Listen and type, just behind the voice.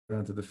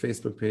onto the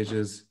Facebook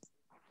pages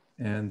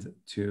and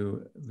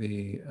to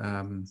the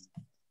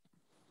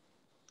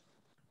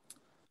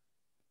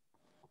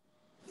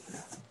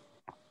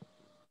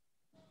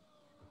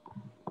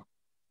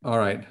all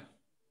right.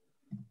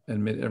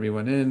 Admit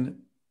everyone in.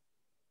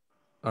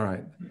 All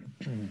right.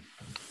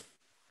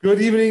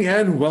 Good evening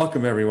and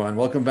welcome, everyone.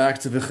 Welcome back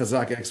to the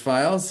Chazak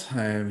X-Files.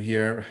 I am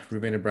here,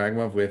 Reuven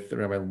Ibragimov, with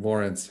Rabbi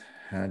Lawrence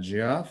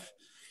Hajioff.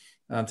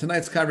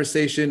 Tonight's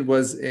conversation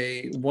was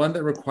one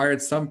that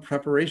required some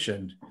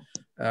preparation.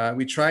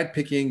 We tried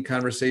picking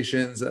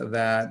conversations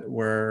that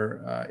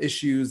were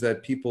issues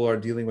that people are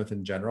dealing with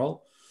in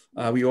general.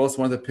 We also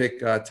wanted to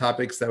pick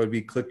topics that would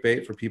be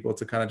clickbait for people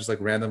to kind of just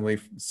like randomly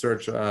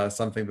search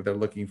something that they're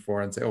looking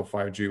for and say, oh,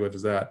 5G, what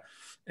is that?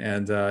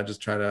 And just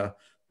try to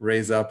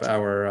raise up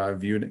our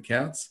view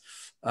counts.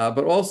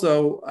 But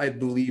also, I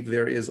believe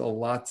there is a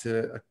lot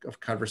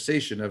of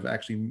conversation, of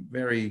actually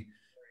very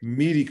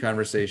meaty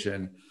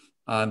conversation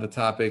on the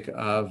topic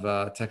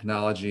of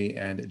technology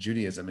and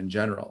Judaism in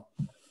general.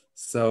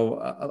 So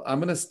I'm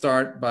going to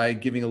start by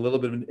giving a little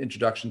bit of an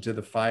introduction to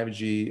the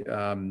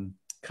 5G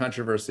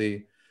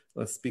controversy.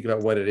 Let's speak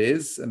about what it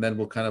is, and then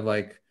we'll kind of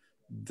like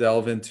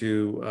delve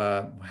into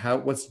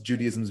what's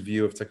Judaism's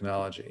view of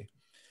technology.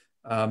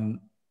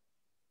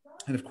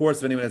 And of course,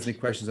 if anyone has any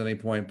questions at any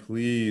point,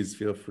 please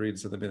feel free to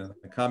send them in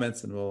the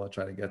comments and we'll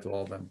try to get to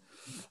all of them.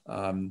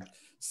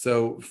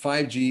 So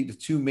 5G, the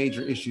two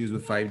major issues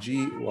with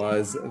 5G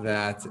was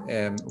that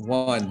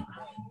one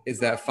is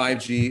that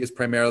 5G is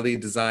primarily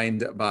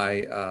designed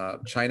by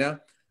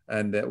China,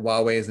 and that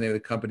Huawei is the name of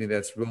the company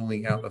that's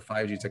rolling out the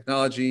 5G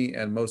technology.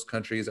 And most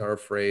countries are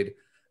afraid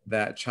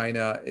that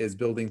China is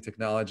building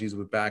technologies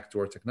with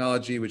backdoor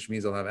technology, which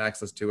means they'll have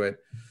access to it.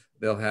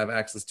 They'll have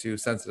access to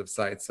sensitive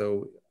sites.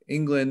 So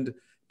England, in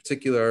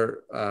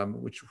particular,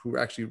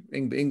 the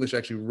English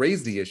actually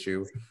raised the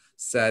issue,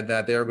 said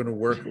that they're going to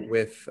work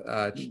with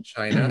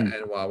China and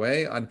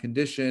Huawei on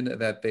condition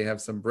that they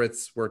have some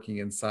Brits working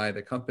inside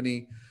the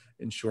company,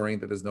 ensuring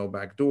that there's no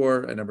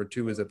backdoor. And number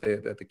two is that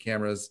the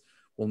cameras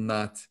will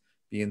not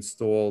be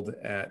installed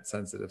at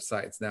sensitive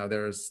sites. Now,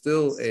 there is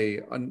still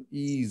a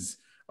unease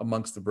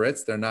amongst the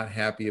Brits. They're not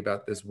happy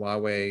about this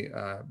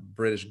Huawei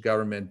British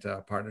government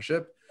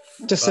partnership.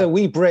 Just so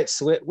we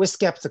Brits, we're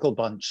skeptical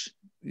bunch,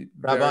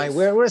 Rabbi.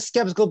 We're a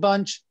skeptical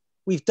bunch.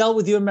 We've dealt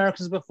with you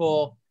Americans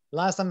before.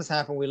 Last time this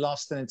happened, we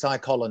lost an entire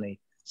colony.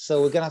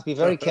 So we're going to have to be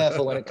very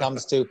careful when it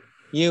comes to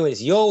you.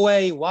 It's your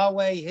way,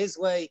 Huawei, his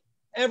way,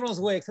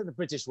 everyone's way except the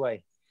British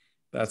way.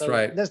 That's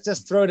right. Let's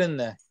just throw it in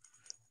there.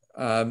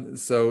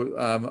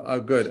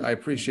 Good. I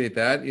appreciate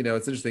that. You know,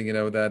 it's interesting, you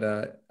know,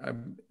 that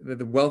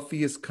the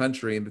wealthiest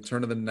country in the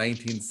turn of the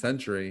 19th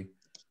century,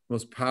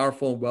 most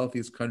powerful and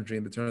wealthiest country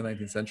in the turn of the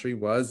 19th century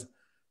was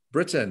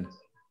Britain.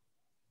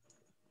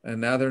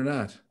 And now they're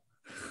not.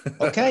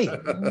 Okay.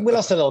 We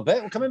lost a little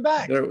bit. We're coming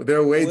back.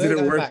 Their way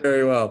didn't work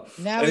very well.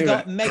 Now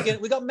anyway.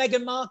 we got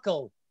Meghan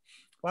Markle.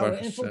 Well, we're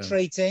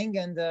infiltrating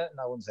and no,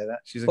 I wouldn't say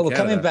that. She's in Canada.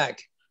 We're coming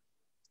back.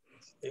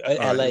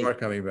 LA. You are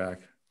coming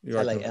back.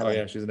 LA. Oh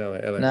yeah, she's in LA.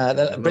 No,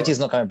 the British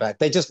not coming back.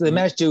 They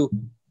managed to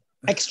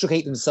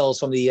extricate themselves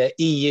from the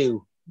EU,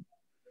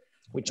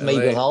 which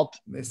maybe will help.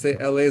 They say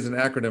LA is an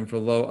acronym for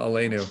Lo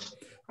Aleinu.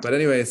 But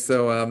anyway,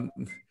 so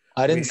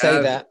I didn't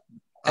say that.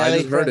 I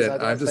just heard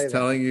it. I'm just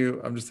telling you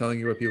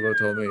what people have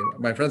told me.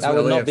 My friends from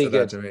LA have said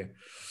that to me.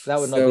 That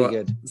would not be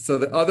good. So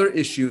the other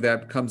issue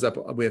that comes up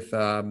with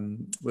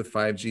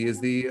 5G is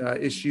the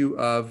issue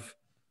of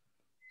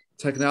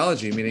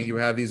technology, meaning you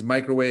have these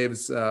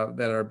microwaves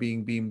that are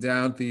being beamed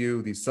down to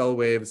you, these cell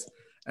waves,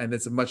 and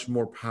it's a much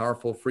more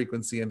powerful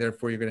frequency, and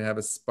therefore you're going to have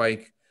a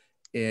spike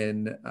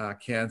in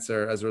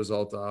cancer as a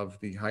result of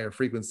the higher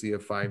frequency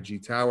of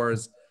 5G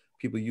towers,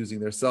 people using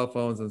their cell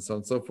phones and so on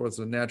and so forth.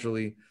 So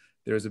naturally,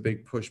 there's a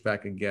big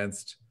pushback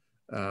against.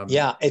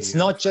 It's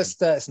not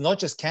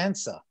just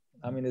cancer.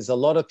 I mean, there's a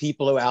lot of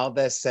people who are out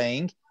there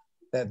saying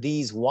that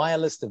these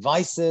wireless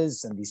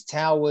devices and these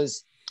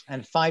towers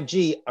and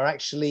 5G are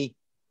actually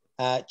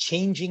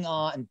changing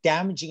and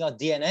damaging our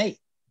DNA,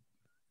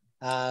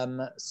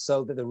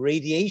 so that the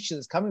radiation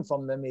that's coming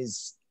from them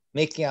is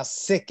making us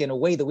sick in a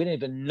way that we don't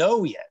even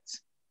know yet.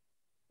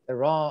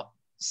 There are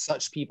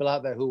such people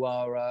out there who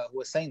are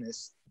saying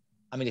this.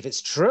 I mean, if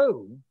it's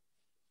true,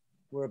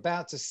 we're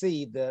about to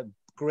see the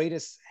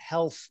greatest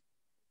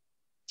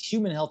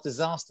human health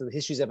disaster the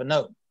history's ever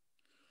known.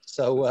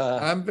 So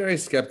I'm very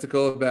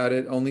skeptical about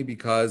it, only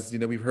because, you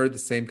know, we've heard the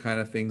same kind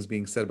of things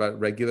being said about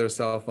regular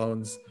cell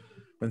phones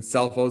when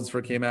cell phones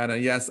first came out.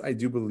 And yes, I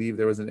do believe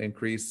there was an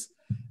increase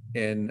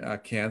in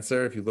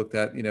cancer. If you looked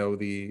at, you know,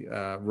 the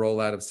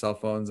rollout of cell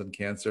phones and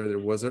cancer, there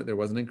was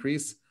an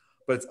increase,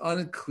 but it's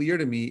unclear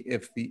to me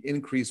if the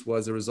increase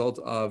was a result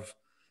of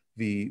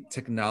the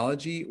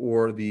technology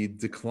or the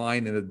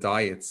decline in the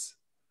diets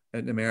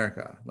in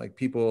America. Like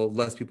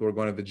less people are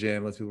going to the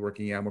gym, less people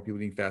working out, more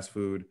people eating fast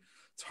food.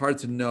 It's hard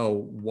to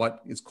know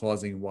what is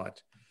causing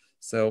what.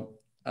 So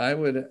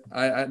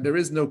there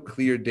is no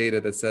clear data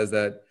that says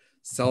that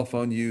cell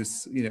phone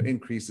use, you know,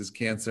 increases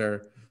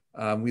cancer.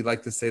 We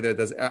like to say that it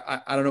does.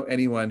 I don't know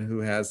anyone who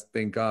has,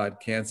 thank God,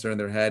 cancer in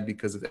their head,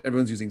 because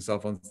everyone's using cell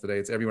phones today.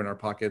 It's everywhere in our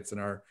pockets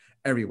and are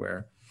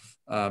everywhere.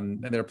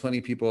 And there are plenty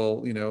of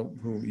people,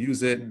 who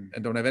use it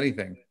and don't have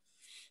anything.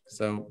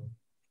 So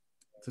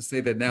to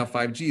say that now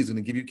 5G is going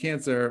to give you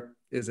cancer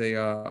is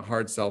a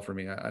hard sell for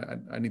me.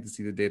 I need to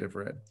see the data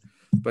for it.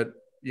 But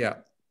yeah.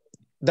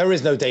 There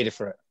is no data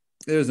for it.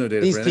 There's no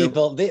data These for it.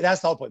 people,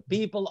 that's the whole point.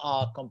 People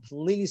are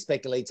completely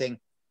speculating.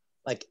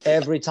 Like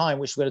every time,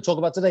 which we're going to talk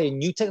about today,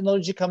 new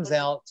technology comes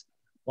out.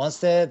 Once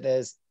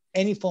there's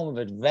any form of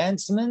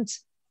advancement,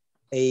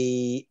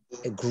 a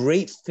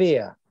great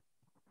fear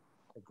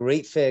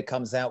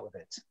comes out with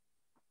it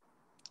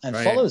and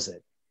follows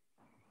it.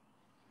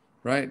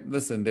 Right.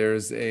 Listen,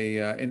 there's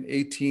in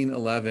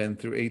 1811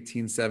 through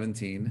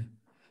 1817,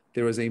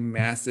 there was a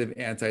massive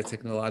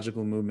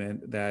anti-technological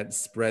movement that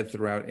spread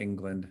throughout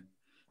England,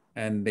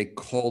 and they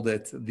called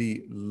it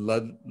the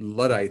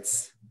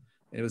Luddites.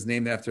 It was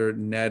named after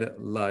Ned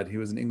Ludd. He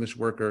was an English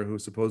worker who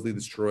supposedly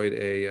destroyed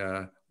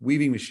a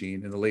weaving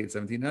machine in the late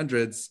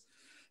 1700s.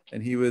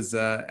 And he was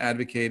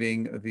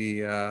advocating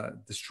the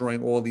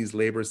destroying all these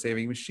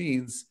labor-saving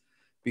machines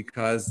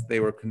because they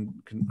were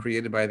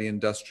created by the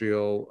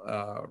Industrial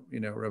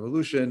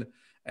Revolution.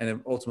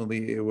 And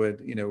ultimately, it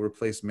would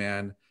replace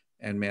man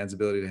and man's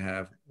ability to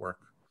have work.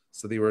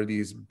 So there were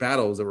these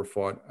battles that were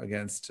fought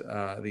against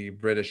the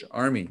British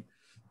Army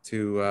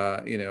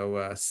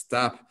to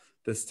stop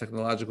this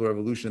technological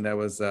revolution that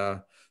was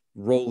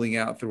rolling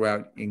out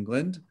throughout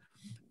England.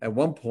 At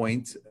one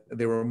point,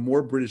 there were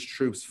more British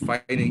troops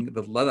fighting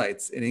the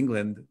Luddites in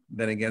England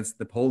than against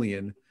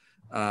Napoleon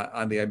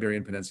on the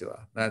Iberian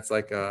Peninsula. That's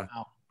like a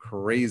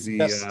crazy.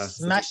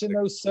 Smashing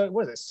those,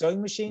 what is it,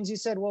 sewing machines, you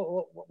said?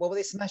 What were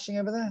they smashing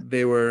over there?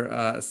 They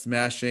were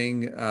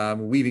smashing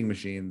weaving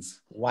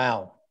machines.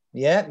 Wow.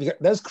 Yeah,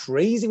 those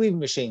crazy weaving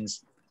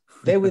machines.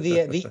 They were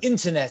the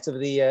internet of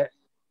the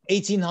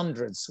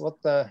 1800s. What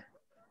the...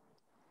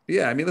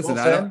 Yeah, I mean, listen.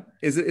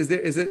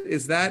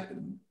 Is that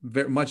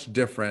very much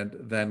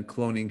different than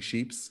cloning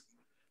sheeps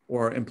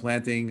or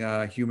implanting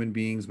human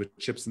beings with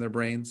chips in their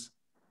brains?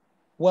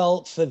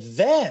 Well, for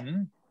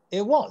them,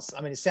 it was.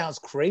 I mean, it sounds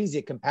crazy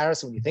in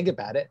comparison when you think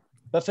about it,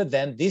 but for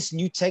them, this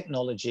new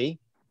technology,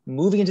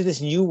 moving into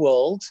this new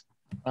world,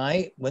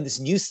 right? When this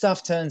new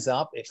stuff turns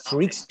up, it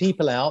freaks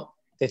people out.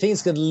 They think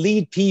it's going to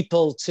lead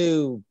people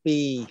to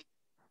be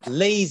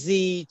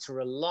lazy, to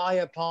rely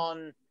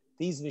upon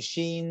these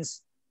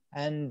machines.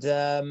 And,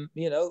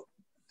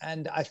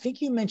 and I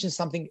think you mentioned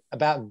something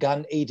about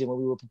Gan Eden when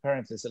we were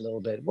preparing for this a little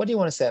bit. What do you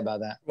want to say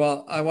about that?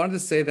 Well, I wanted to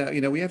say that,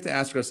 we have to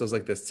ask ourselves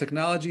like this.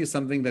 Technology is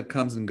something that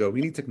comes and goes.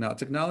 We need technology.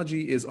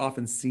 Technology is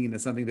often seen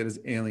as something that is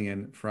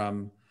alien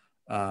from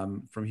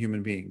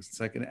human beings. It's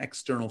like an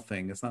external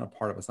thing. It's not a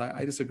part of us.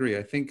 I disagree.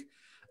 I think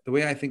the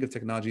way I think of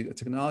technology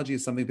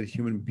is something that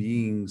human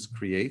beings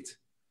create.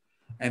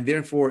 And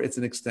therefore, it's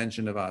an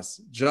extension of us.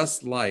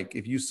 Just like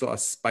if you saw a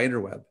spider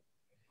web,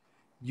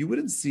 you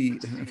wouldn't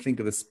think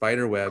of the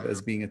spider web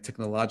as being a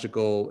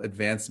technological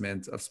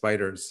advancement of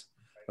spiders'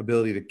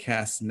 ability to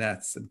cast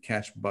nets and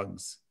catch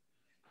bugs.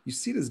 You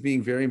see it as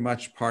being very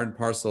much part and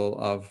parcel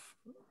of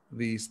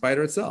the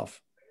spider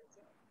itself.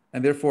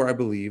 And therefore, I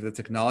believe the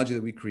technology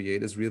that we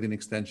create is really an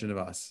extension of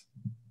us.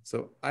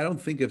 So I don't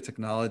think of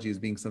technology as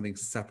being something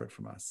separate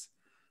from us.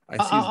 I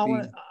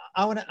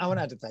want to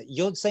add to that.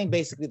 You're saying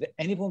basically that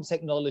any form of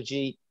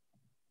technology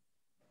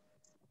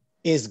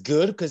is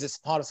good because it's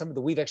part of something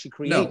that we've actually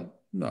created.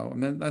 No,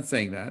 I'm not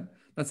saying that. I'm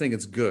not saying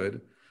it's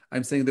good.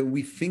 I'm saying that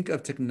we think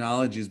of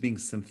technology as being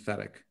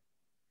synthetic.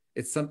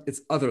 It's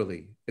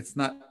otherly. It's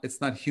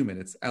not human.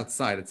 It's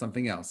outside. It's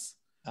something else.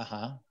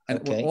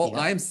 And all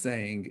I'm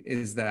saying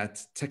is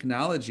that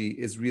technology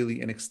is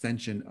really an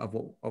extension of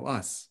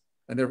us.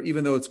 And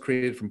even though it's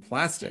created from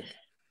plastic,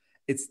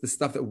 it's the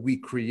stuff that we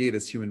create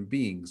as human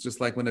beings.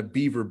 Just like when a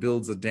beaver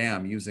builds a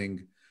dam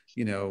using,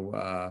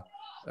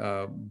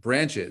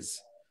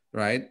 branches.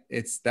 Right?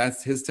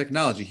 That's his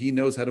technology. He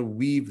knows how to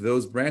weave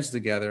those branches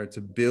together to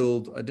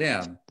build a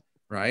dam,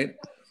 right?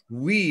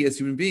 We as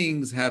human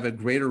beings have a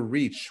greater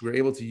reach. We're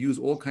able to use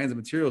all kinds of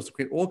materials to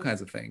create all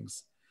kinds of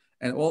things.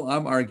 And all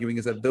I'm arguing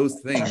is that those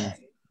things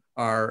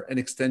are an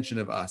extension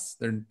of us.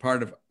 They're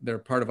part of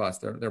us.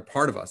 They're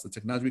part of us. The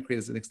technology we create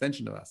is an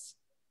extension of us.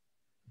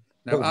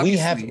 Now, but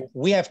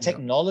we have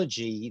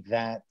technology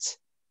that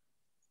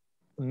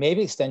may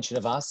be an extension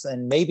of us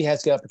and maybe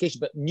has good application,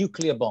 but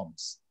nuclear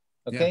bombs.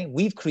 Okay,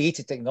 we've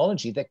created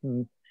technology that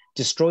can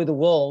destroy the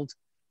world,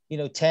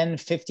 10,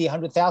 50,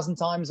 100,000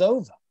 times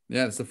over.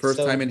 Yeah, it's the first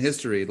time in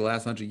history, the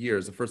last 100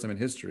 years, the first time in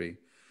history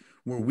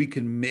where we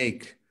can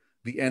make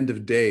the end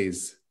of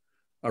days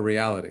a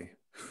reality.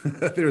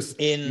 There's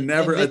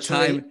never a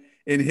time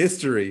in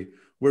history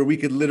where we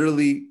could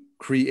literally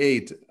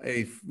create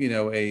a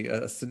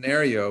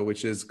scenario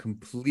which is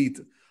complete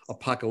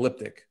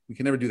apocalyptic. We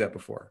can never do that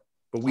before.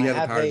 But we have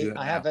the power to do that.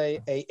 I have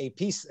a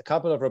piece, a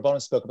couple of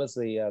Rabbanim spoke about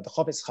the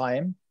Chofetz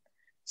Chaim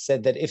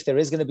said that if there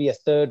is going to be a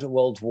third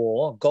world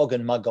war, Gog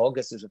and Magog,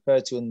 as is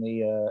referred to in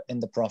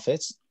the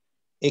prophets,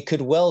 it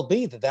could well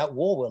be that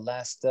war will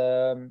last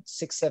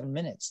 6-7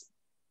 minutes.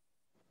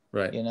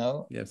 Right. You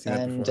know, Yeah, I've seen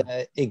and that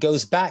before. it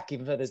goes back,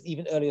 even though there's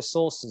even earlier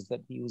sources that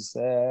he was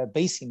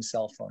basing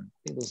himself on. I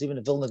think there was even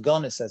a Vilna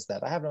Gaon says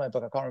that. I have it in my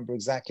book, I can't remember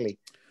exactly.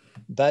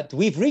 But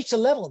we've reached a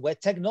level where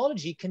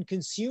technology can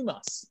consume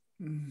us.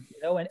 You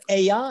know, and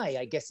AI,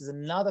 I guess, is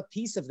another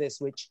piece of this,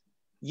 which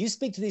you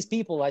speak to these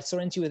people. I saw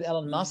an interview with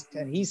Elon Musk,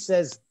 and he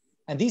says,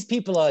 and these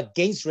people are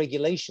against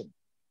regulation.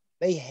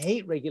 They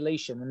hate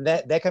regulation, and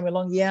they're coming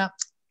along, yeah,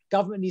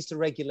 government needs to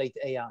regulate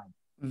AI.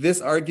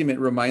 This argument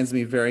reminds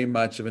me very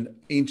much of an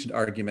ancient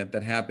argument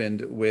that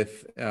happened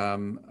with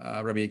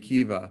Rabbi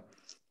Akiva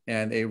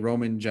and a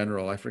Roman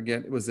general. I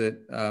forget, was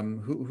it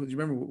who do you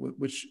remember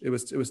which it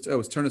was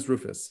Turnus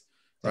Rufus,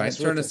 right?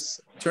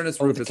 Turnus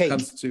Rufus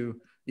comes to,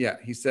 yeah,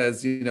 he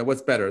says, you know,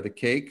 what's better, the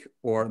cake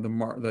or the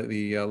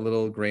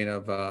little grain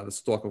of the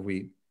stalk of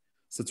wheat?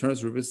 So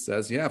Turnus Rufus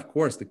says, yeah, of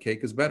course, the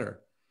cake is better.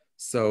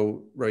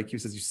 So Rabbi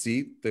Akiva says, you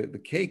see,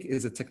 the cake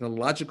is a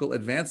technological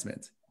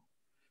advancement.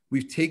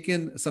 We've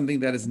taken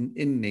something that is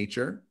in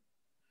nature,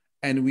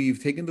 and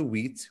we've taken the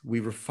wheat,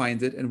 we've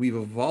refined it, and we've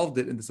evolved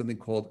it into something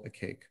called a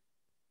cake.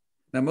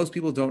 Now, most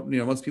people don't, you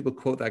know, most people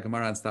quote that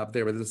Gemara and stop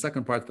there, but there's a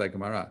second part to that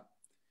Gemara,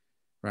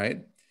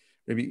 right?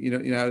 Maybe, you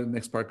know how the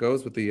next part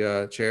goes with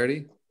the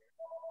charity?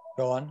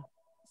 Go on.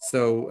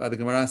 So the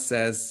Gemara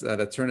says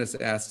that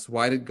Turnus asks,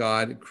 why did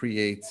God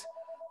create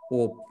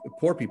all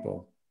poor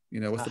people? You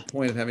know, what's the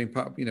point of having,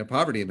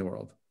 poverty in the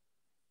world,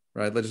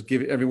 right? Let's just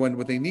give everyone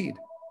what they need.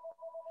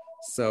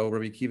 So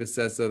Rabbi Akiva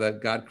says so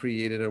that God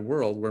created a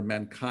world where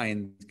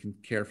mankind can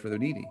care for the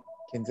needy.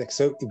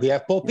 So we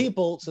have poor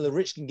people, so the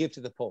rich can give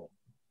to the poor.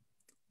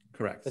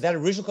 Correct. But that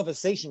original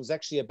conversation was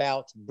actually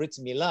about Brit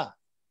Milah.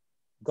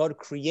 God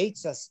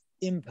creates us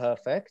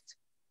imperfect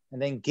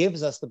and then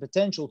gives us the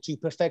potential to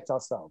perfect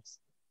ourselves.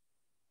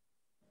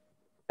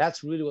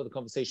 That's really what the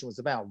conversation was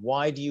about.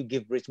 Why do you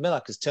give Brit Milah?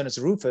 Because Turnus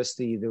Rufus,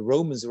 the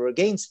Romans were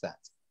against that.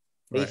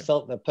 They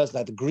felt that person,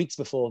 like the Greeks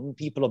before them,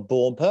 people are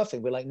born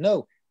perfect. We're like,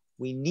 no.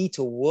 We need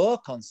to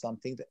work on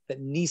something that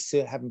needs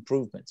to have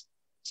improvement.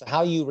 So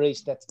how you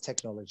raise that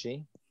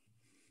technology?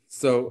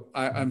 So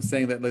I'm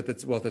saying that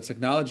the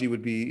technology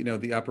would be, you know,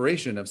 the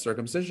operation of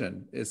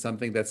circumcision is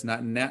something that's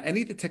not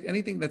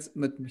anything that's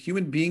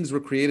human beings were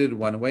created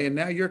one way, and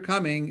now you're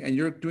coming and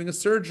you're doing a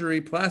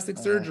surgery, plastic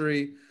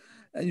surgery,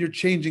 and you're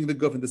changing the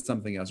goof into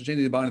something else. You're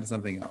changing the body into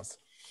something else.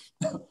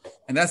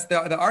 And that's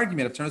the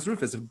argument of Turnus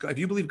Rufus. If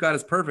you believe God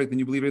is perfect, then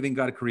you believe everything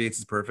God creates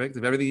is perfect.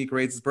 If everything he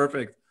creates is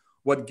perfect,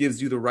 what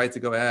gives you the right to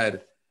go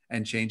ahead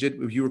and change it?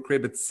 If you were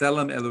created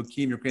Tselem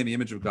Elokim, you're creating the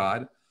image of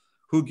God.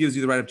 Who gives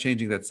you the right of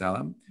changing that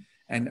Tselem?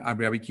 And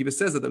Rabbi Akiva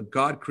says that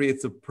God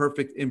creates a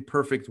perfect,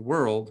 imperfect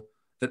world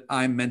that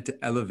I'm meant to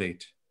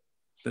elevate.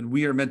 Then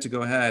we are meant to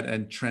go ahead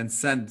and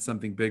transcend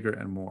something bigger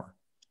and more.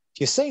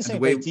 You're saying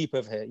something very deep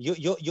over here.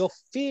 Your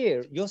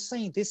fear, you're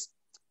saying this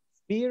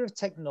fear of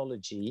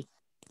technology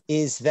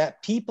is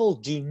that people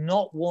do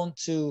not want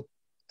to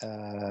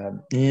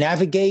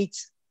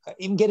navigate,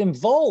 even get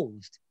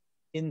involved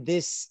in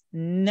this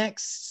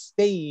next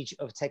stage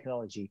of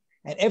technology.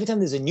 And every time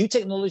there's a new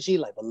technology,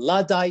 like the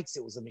Luddites,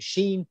 it was a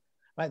machine,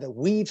 right, that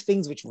weave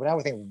things, which without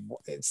everything,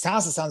 it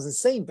sounds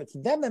insane, but for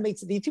them,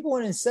 these people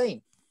weren't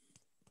insane.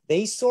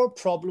 They saw a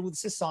problem with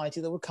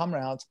society that would come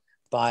around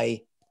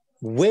by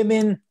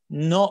women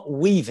not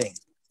weaving.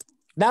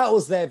 That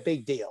was their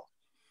big deal.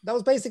 That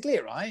was basically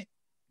it, right?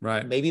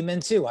 Right. Maybe men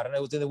too. I don't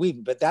know what's in the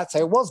weaving, but that's how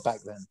it was back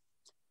then.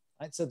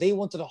 Right? So they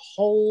wanted to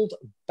hold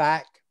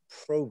back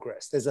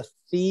progress. There's a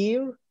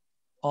fear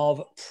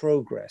of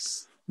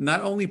progress.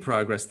 Not only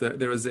progress.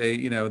 There was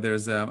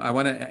I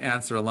want to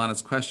answer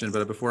Alana's question,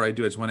 but before I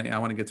do, I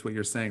want to get to what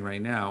you're saying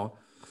right now.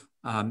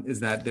 Is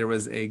that there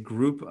was a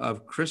group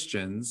of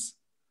Christians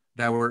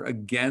that were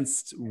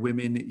against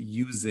women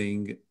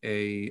using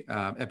a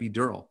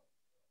epidural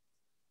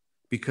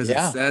because it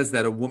says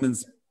that a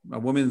woman's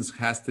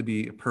has to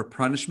be, her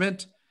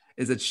punishment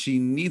is that she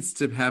needs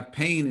to have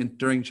pain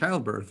during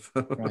childbirth.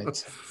 Right,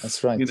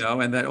 that's right. You know,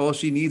 and that all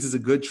she needs is a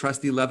good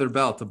trusty leather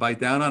belt to bite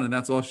down on, and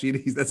that's all she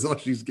needs. That's all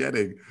she's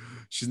getting.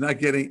 She's not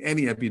getting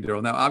any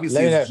epidural. Now,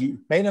 obviously,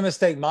 make no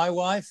mistake, my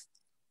wife,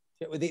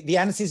 the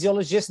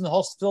anesthesiologist in the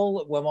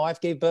hospital where my wife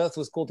gave birth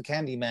was called the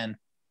Candy Man.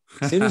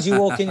 As soon as you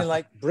walk in, you're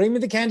like, bring me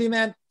the Candy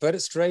Man, put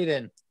it straight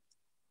in.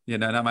 Yeah,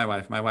 no, not my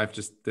wife. My wife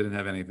just didn't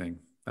have anything.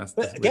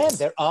 But again,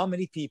 there are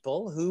many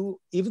people who,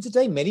 even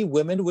today, many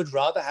women would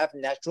rather have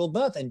natural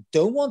birth and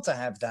don't want to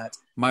have that.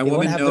 My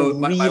woman knows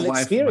my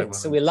wife. Experience.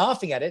 So we're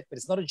laughing at it, but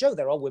it's not a joke.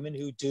 There are women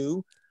who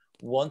do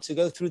want to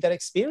go through that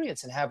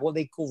experience and have what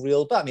they call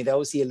real birth. I mean, they're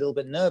obviously a little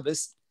bit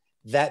nervous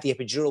that the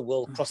epidural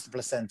will cross the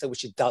placenta,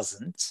 which it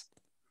doesn't.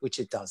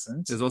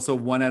 There's also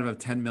 1 out of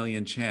 10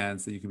 million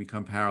chance that you can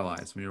become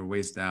paralyzed when you're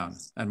waist down.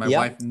 And my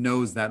wife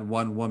knows that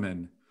one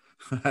woman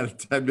out of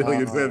 10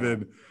 million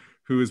women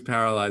who is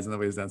paralyzed on the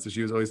waist down. So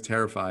she was always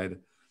terrified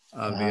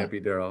of the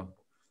epidural.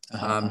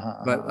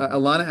 But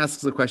Alana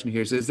asks a question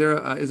here. So is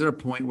there a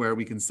point where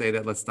we can say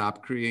that let's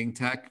stop creating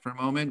tech for a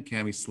moment?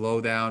 Can we slow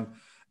down?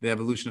 the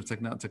evolution of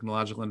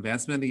technological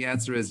advancement? The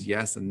answer is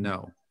yes and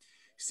no.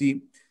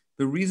 See,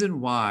 the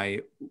reason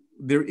why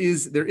there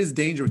is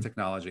danger with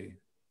technology,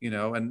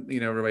 when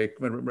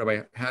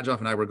Rabbi Hajioff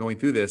and I were going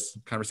through this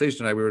conversation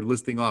tonight, we were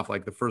listing off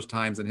like the first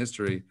times in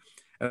history,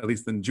 at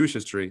least in Jewish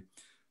history,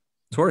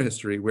 Torah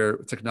history, where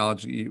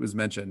technology was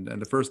mentioned.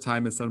 And the first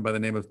time is someone by the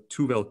name of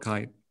Tuvel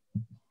Kain.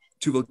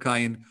 Tuvel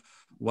Kain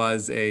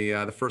was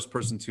the first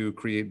person to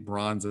create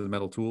bronze and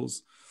metal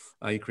tools.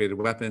 He created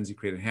weapons, he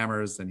created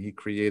hammers, and he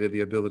created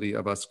the ability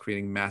of us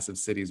creating massive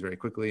cities very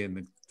quickly. And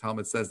the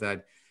Talmud says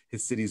that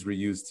his cities were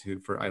used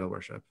for idol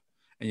worship.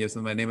 And you have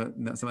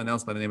someone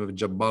else by the name of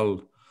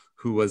Jabal,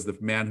 who was the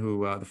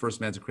first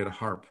man to create a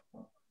harp.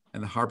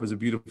 And the harp was a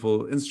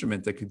beautiful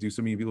instrument that could do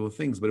so many beautiful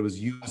things, but it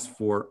was used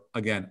for,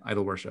 again,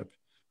 idol worship.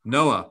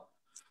 Noah,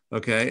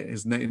 okay,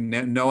 his name,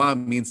 Noah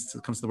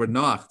comes to the word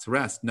Noach, to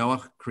rest.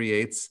 Noah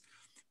creates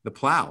the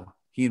plow.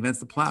 He invents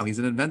the plow. He's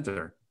an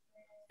inventor.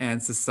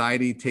 And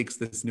society takes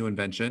this new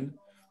invention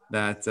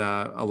that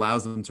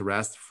allows them to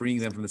rest, freeing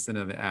them from the sin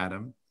of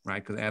Adam,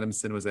 right? Because Adam's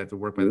sin was they had to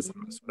work by the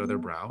sweat of their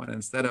brow. And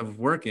instead of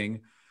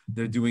working,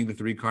 they're doing the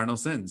 3 cardinal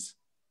sins.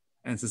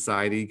 And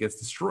society gets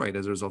destroyed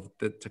as a result of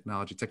the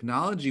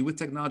technology. With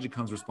technology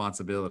comes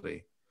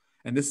responsibility.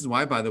 And this is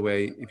why, by the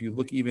way, if you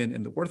look even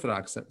in the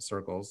Orthodox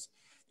circles,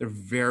 they're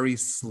very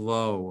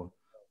slow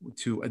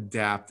to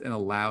adapt and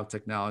allow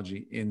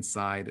technology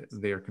inside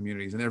their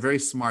communities. And they're very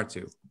smart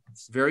to.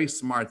 It's very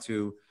smart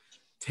to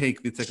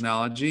take the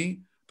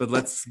technology, but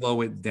let's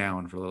slow it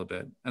down for a little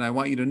bit. And I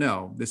want you to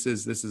know, this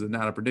is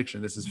not a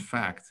prediction, this is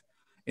fact.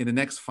 In the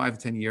next 5 to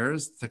 10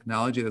 years,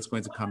 technology that's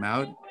going to come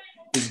out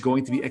is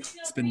going to be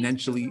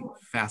exponentially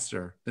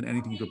faster than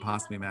anything you could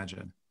possibly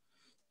imagine.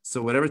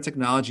 So whatever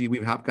technology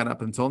we've got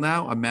up until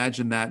now,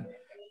 imagine that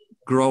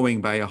growing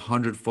by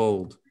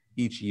 100-fold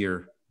each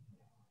year.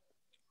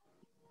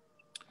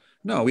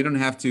 No, we don't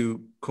have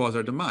to cause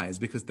our demise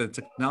because the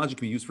technology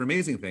can be used for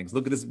amazing things.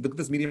 Look at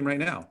this medium right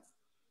now,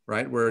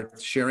 right? We're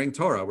sharing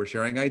Torah, we're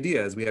sharing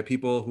ideas. We have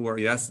people who are,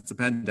 yes, it's a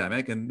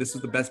pandemic, and this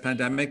is the best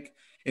pandemic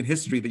in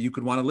history that you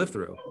could want to live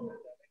through,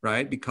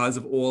 right? Because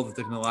of all the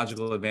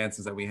technological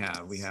advances that we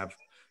have. We have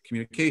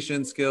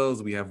communication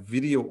skills, we have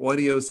video,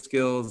 audio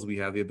skills, we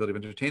have the ability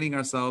of entertaining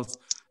ourselves.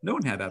 No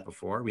one had that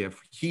before. We have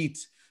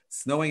heat,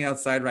 snowing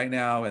outside right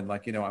now, and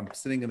I'm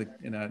sitting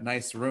in a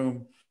nice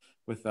room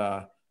with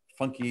a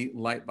funky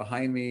light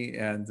behind me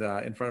and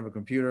in front of a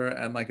computer,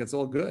 and it's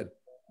all good.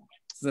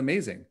 This is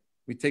amazing.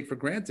 We take for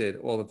granted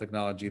all the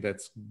technology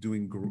that's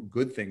doing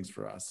good things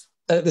for us.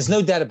 There's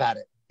no doubt about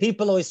it.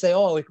 People always say,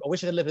 "Oh, I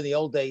wish I could live in the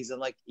old days."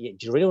 And do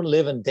you really want to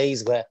live in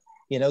days where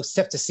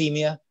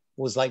septicemia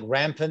was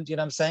rampant? You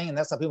know what I'm saying? And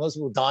that's how most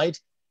people died.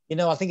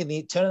 I think in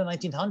the turn of the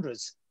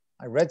 1900s,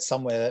 I read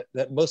somewhere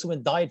that most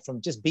women died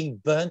from just being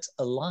burnt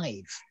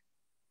alive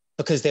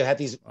because they had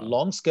these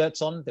long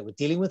skirts on. They were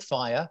dealing with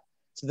fire.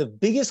 So the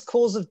biggest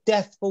cause of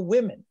death for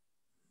women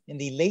in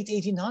the late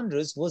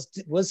 1800s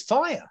was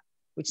fire,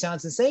 which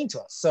sounds insane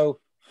to us. So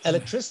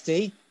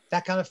electricity,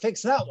 that kind of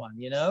fixed that one,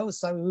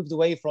 So we moved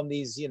away from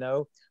these,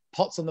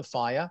 pots on the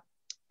fire,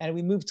 and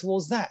we moved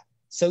towards that.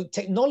 So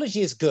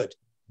technology is good,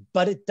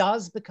 but it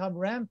does become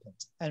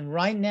rampant. And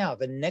right now,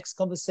 the next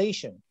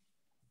conversation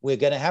we're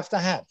going to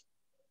have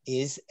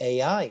is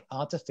AI,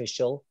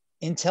 artificial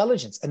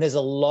intelligence. And there's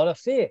a lot of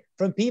fear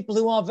from people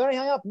who are very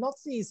high up, not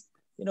these,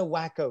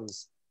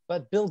 wackos.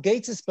 But Bill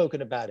Gates has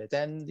spoken about it,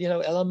 and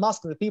Elon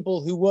Musk and the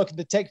people who work in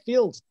the tech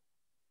field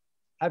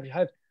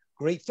have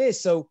great fear.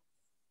 So,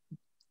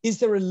 is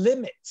there a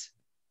limit?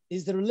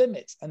 Is there a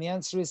limit? And the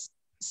answer is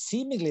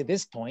seemingly at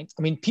this point.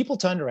 I mean, people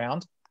turned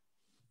around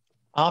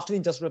after the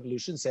Industrial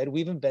Revolution, said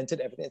we've invented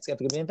everything that's ever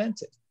going to be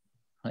invented.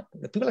 Right?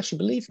 People actually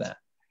believe that.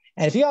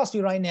 And if you ask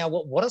me right now,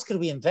 what else could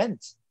we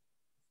invent?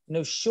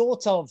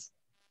 Short of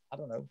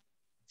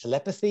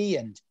telepathy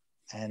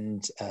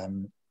and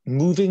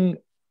moving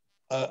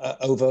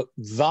over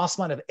vast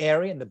amount of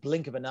area in the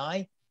blink of an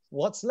eye,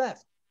 what's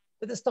left?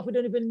 But there's stuff we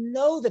don't even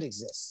know that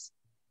exists,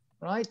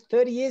 right?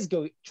 30 years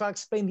ago, try to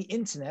explain the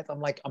internet. I'm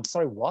like, I'm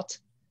sorry, what?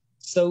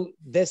 So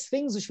there's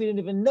things which we don't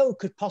even know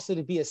could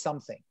possibly be a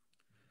something.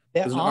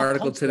 There was an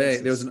article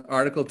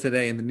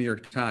today in the New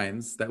York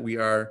Times that we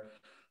are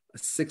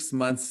 6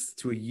 months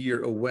to a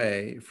year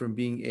away from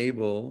being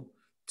able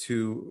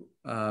to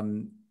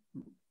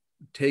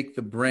take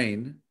the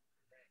brain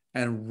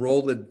and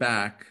roll it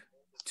back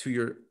to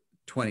your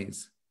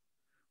 20s.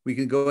 We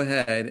can go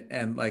ahead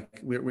and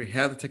we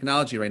have the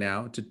technology right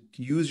now to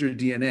use your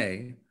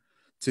DNA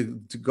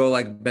to go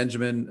like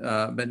Benjamin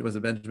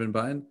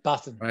Button?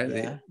 Button, right?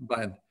 Yeah.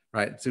 Button,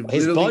 right? To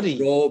his body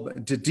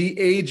to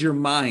de-age your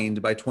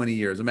mind by 20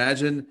 years.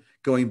 Imagine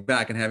going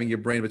back and having your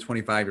brain of a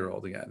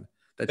 25-year-old again.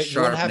 That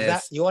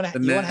sharpness, you want to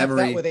have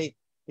that with a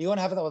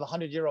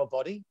 100-year-old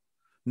body?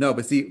 No,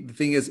 but see, the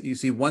thing is,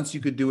 once you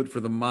could do it for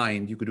the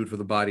mind, you could do it for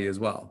the body as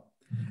well.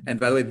 And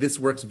by the way, this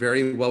works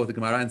very well with the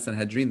Gemara in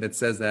Sanhedrin that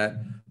says that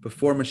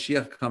before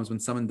Mashiach comes, when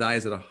someone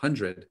dies at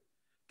 100,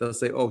 they'll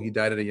say, "Oh, he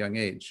died at a young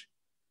age."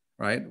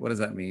 Right? What does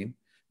that mean?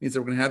 It means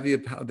that we're going to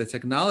have the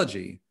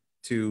technology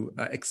to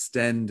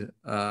extend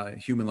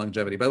human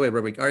longevity. By the way,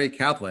 Rabbi Aryeh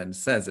Kaplan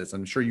says this,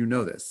 I'm sure you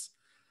know this,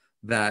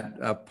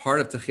 that part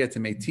of Techiyat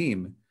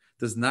Meitim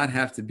does not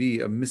have to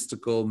be a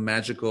mystical,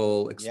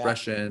 magical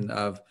expression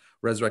of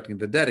resurrecting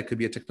the dead. It could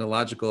be a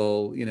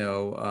technological,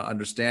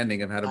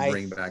 understanding of how to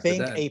bring back the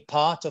dead. I think a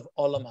part of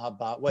Olam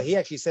Haba, where he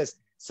actually says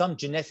some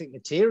genetic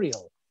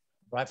material,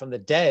 right, from the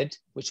dead,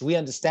 which we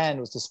understand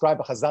was described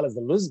by Chazal as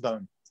the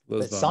luzbone,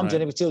 but some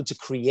genetic material to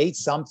create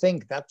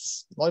something,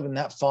 that's not even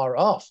that far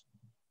off,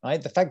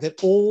 right? The fact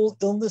that all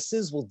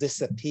illnesses will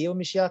disappear when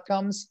Mashiach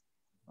comes.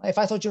 If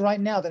I told you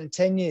right now that in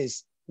 10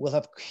 years we'll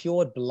have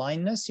cured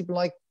blindness, you'd be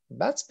like,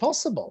 that's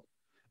possible,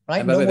 right?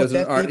 And by the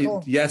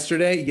way,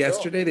 yesterday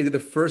they did the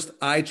first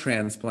eye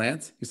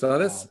transplant. You saw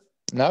this?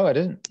 No, I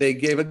didn't. They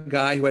gave a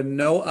guy who had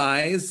no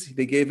eyes.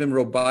 They gave him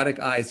robotic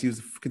eyes. He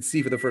could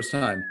see for the first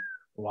time.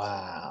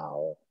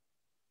 Wow,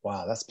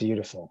 that's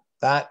beautiful.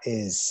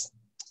 That's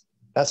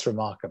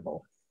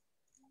remarkable.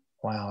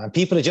 Wow, and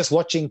people are just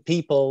watching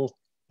people,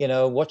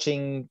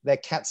 watching their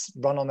cats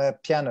run on their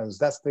pianos.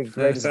 That's the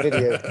greatest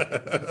video.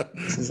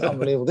 This is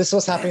unbelievable. This is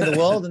what's happening in the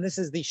world, and this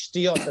is the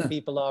shtiyot that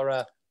people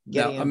are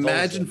getting now,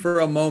 imagine for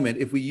a moment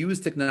if we use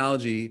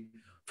technology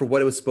for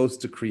what it was supposed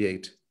to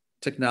create.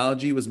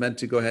 Technology was meant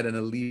to go ahead and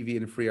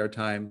alleviate and free our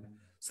time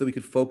so we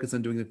could focus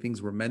on doing the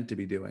things we're meant to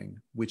be doing,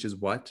 which is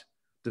what?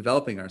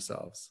 Developing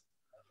ourselves.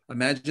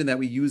 Imagine that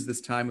we use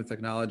this time with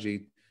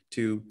technology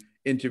to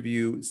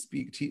interview,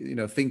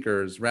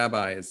 thinkers,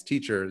 rabbis,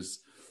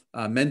 teachers,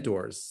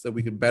 mentors, so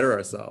we could better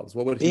ourselves.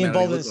 What would be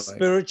involved in like?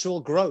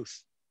 Spiritual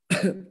growth?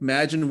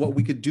 Imagine what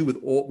we could do with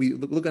all. We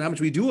look at how much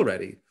we do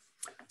already.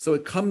 So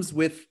it comes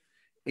with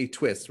a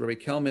twist. Rabbi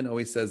Kelman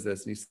always says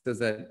this, and he says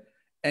that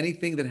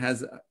anything that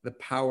has the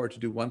power to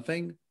do one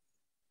thing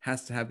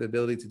has to have the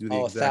ability to do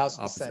the exact 1,000%.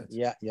 opposite.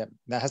 Yeah.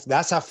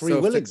 That's how free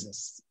will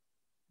exists.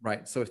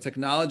 Right. So if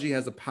technology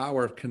has the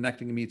power of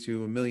connecting me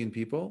to 1 million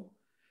people,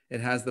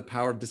 it has the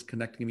power of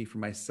disconnecting me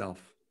from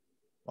myself.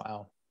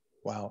 Wow.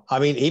 I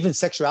mean, even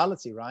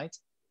sexuality, right?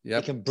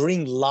 Yep. It can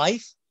bring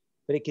life,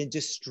 but it can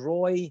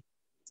destroy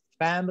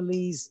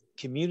families,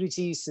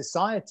 communities,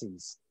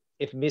 societies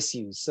if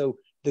misused. So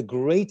the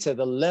greater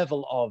the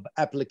level of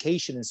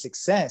application and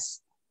success,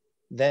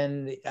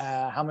 then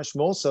how much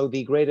more so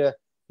the greater,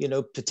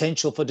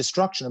 potential for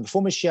destruction. And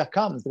before Mashiach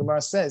comes, the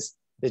Gemara says,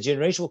 the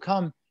generation will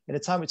come in a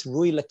time it's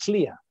Rui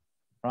Lakliya,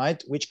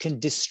 right? Which can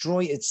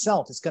destroy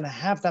itself. It's going to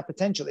have that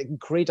potential. It can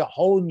create a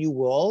whole new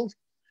world,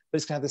 but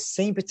it's going to have the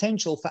same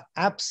potential for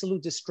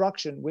absolute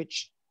destruction,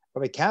 which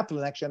Rabbi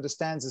Kaplan actually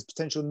understands as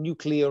potential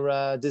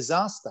nuclear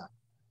disaster,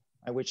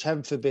 which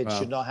heaven forbid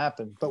should not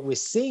happen. But we're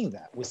seeing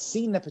that. We're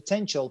seeing the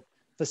potential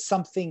for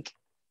something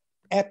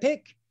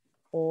epic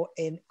or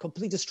in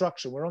complete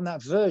destruction. We're on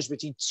that verge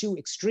between two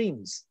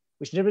extremes,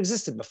 which never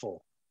existed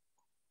before.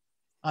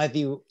 Either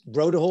you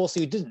rode a horse or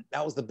you didn't.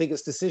 That was the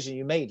biggest decision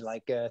you made,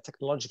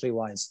 technologically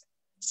wise.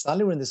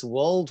 Suddenly we're in this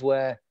world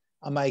where,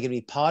 am I going to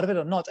be part of it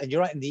or not? And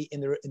you're right, in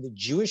the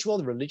Jewish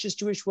world, the religious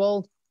Jewish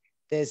world,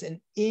 there's an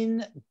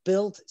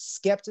inbuilt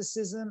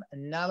skepticism,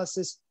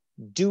 analysis.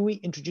 Do we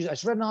introduce? I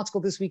just read an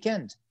article this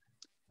weekend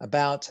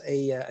about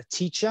a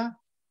teacher.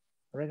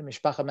 I read in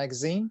Mishpacha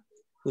magazine,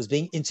 who was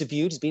being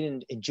interviewed. He's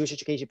been in Jewish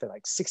education for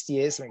like 60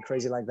 years, something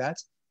crazy like that.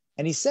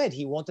 And he said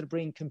he wanted to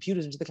bring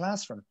computers into the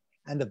classroom.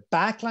 And the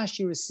backlash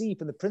he received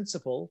from the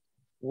principal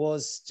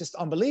was just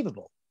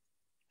unbelievable.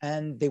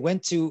 And they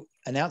went to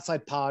an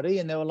outside party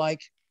and they were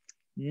like,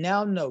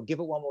 no, give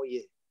it one more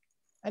year.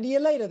 And a year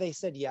later, they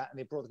said, yeah, and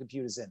they brought the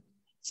computers in.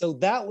 So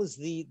that was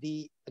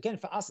the again,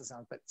 for us, it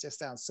just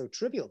sounds so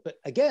trivial. But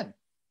again,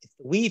 it's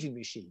the weaving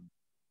machine.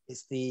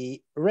 It's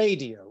the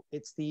radio.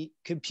 It's the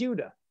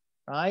computer,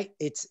 right?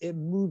 It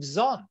moves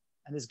on.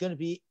 And there's going to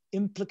be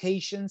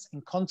implications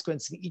and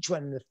consequences for each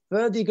one. And the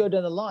further you go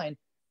down the line,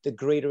 the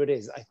greater it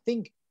is. I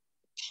think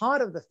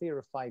part of the fear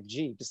of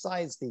 5G,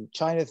 besides the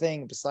China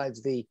thing,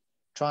 besides the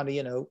trying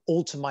to,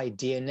 alter my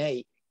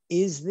DNA,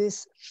 is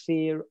this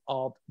fear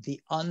of the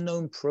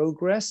unknown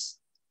progress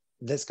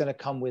that's going to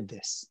come with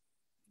this.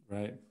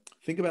 Right.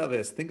 Think about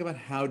this. Think about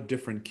how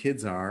different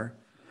kids are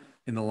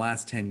in the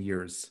last 10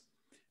 years.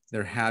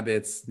 Their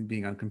habits,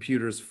 being on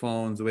computers,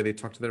 phones, the way they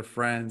talk to their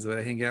friends, the way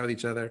they hang out with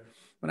each other.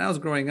 When I was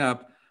growing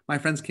up, my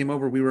friends came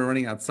over, we were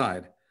running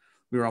outside.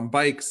 We were on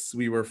bikes,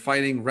 we were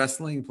fighting,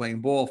 wrestling,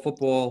 playing ball,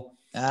 football.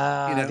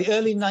 The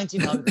early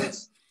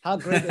 1900s. How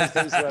great those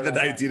days were. The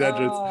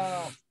 1900s.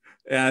 Oh.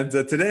 And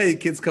today,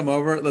 kids come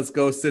over, let's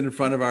go sit in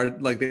front of our,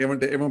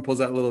 everyone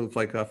pulls out a little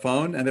a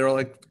phone, and they're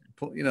all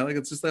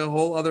it's just a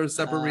whole other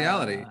separate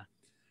reality.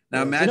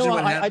 Now imagine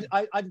what happened.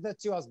 I did that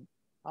too.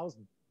 I was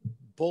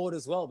bored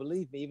as well,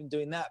 believe me, even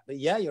doing that. But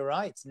yeah, you're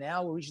right.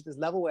 Now we're reaching this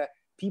level where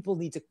people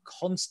need to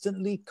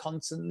constantly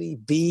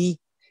be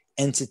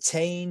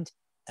entertained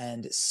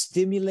and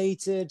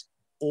stimulated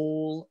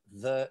all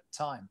the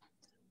time,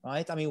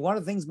 right? I mean, one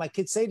of the things my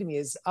kids say to me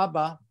is,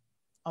 Abba,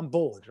 I'm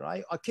bored,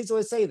 right? Our kids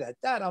always say that,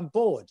 Dad, I'm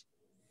bored.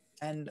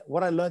 And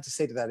what I learned to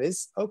say to that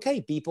is,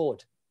 okay, be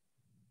bored.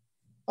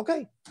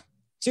 Okay,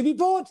 to be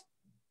bored.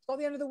 It's not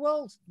the end of the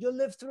world. You'll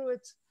live through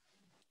it.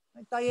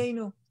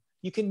 Dayenu.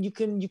 You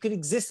can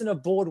exist in a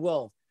bored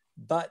world,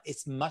 but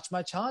it's much,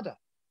 much harder.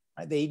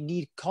 Right? They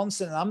need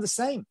constant, and I'm the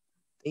same.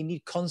 They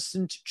need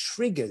constant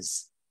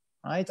triggers,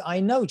 right? I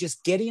know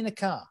just getting in a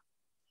car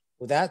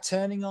without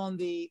turning on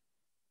the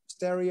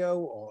stereo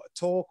or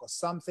talk or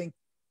something,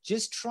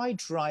 just try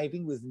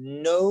driving with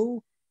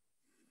no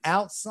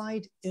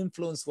outside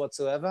influence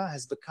whatsoever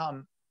has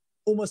become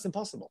almost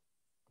impossible.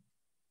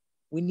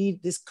 We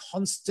need this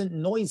constant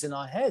noise in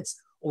our heads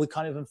or we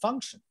can't even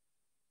function.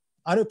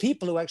 I know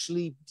people who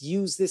actually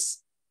use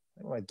this,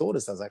 my daughter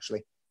does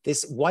actually,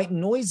 this white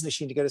noise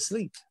machine to go to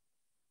sleep.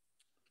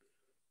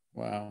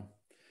 Wow.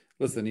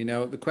 Listen,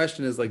 the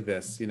question is like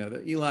this,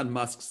 the Elon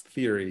Musk's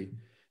theory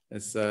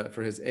is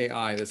for his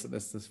AI,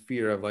 this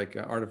fear of like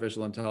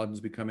artificial intelligence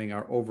becoming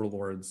our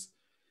overlords.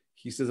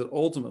 He says that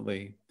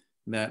ultimately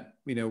that,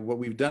 what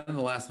we've done in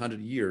the last 100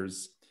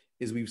 years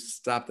is we've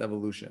stopped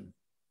evolution,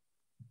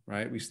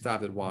 right? We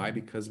stopped it. Why?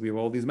 Because we have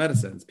all these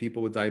medicines.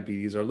 People with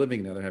diabetes are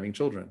living now, they're having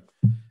children.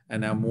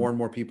 And now more and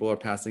more people are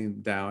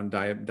passing down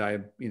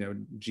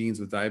genes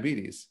with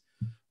diabetes.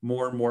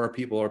 More and more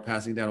people are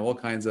passing down all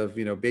kinds of,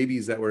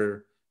 babies that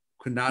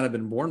could not have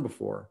been born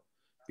before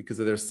because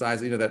of their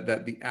size,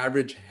 that the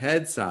average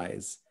head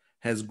size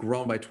has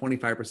grown by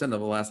 25% over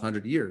the last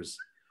 100 years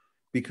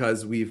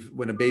because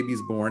when a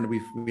baby's born,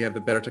 we have the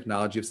better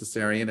technology of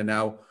cesarean, and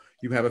now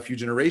you have a few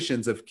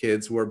generations of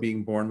kids who are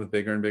being born with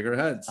bigger and bigger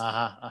heads.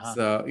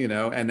 So,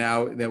 and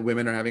now that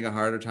women are having a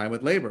harder time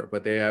with labor,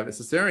 but they have a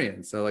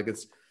cesarean.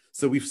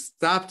 So we've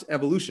stopped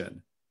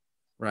evolution,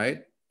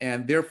 right?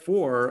 And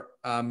therefore,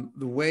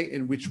 the way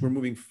in which we're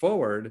moving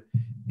forward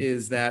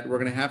is that we're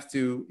going to have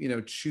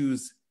to,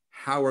 choose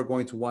how we're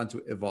going to want to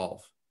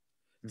evolve.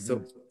 Mm-hmm.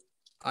 So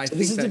I think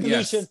this is that,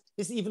 evolution. Yes.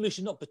 This is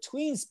evolution not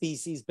between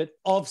species, but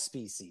of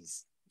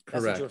species.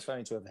 That's Correct. what you're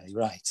referring to over there.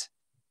 Right.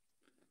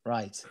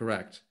 Right.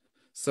 Correct.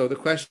 So the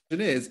question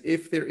is,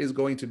 if there is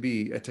going to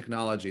be a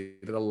technology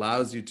that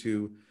allows you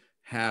to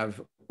have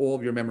all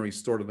of your memories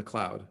stored in the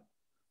cloud,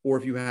 or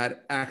if you had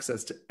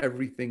access to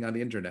everything on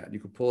the internet, you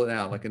could pull it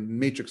out like in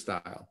Matrix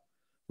style,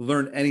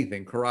 learn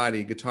anything,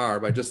 karate, guitar,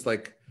 by just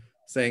like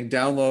saying,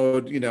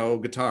 download,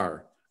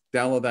 guitar,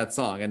 download that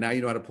song, and now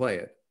you know how to play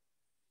it.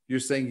 You're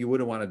saying you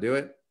wouldn't want to do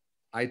it?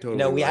 I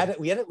totally would.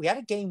 We had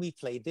a game we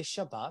played this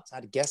Shabbat. I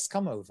had a guest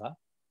come over,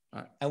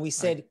 and we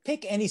said,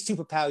 pick any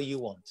superpower you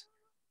want.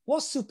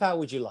 What superpower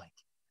would you like?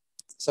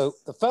 So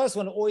the first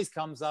one that always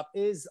comes up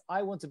is,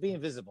 I want to be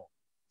invisible.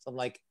 So I'm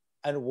like,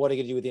 and what are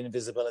you going to do with the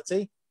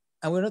invisibility?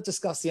 And we're not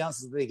discussing the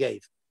answers that they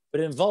gave,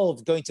 but it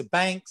involved going to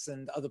banks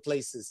and other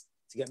places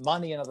to get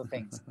money and other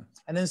things.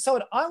 And then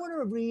so I want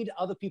to read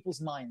other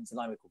people's minds. And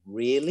I'm like,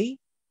 really?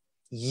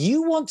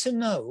 You want to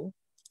know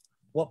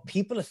what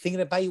people are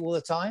thinking about you all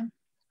the time?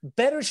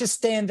 Better just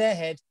stay in their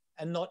head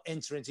and not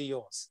enter into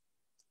yours.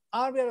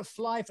 I'll be able to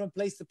fly from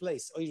place to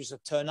place, or you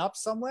just turn up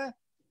somewhere.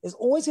 There's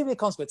always going to be a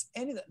consequence.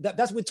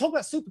 That's we're talking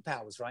about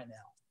superpowers right now,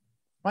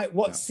 right?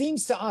 What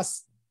seems to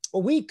us,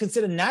 what we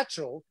consider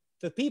natural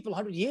for people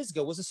 100 years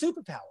ago was a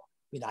superpower.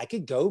 I mean, I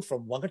could go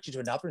from one country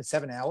to another in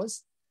 7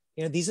 hours.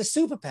 These are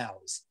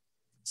superpowers.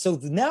 So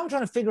now we're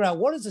trying to figure out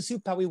what is the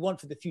superpower we want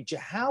for the future?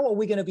 How are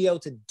we going to be able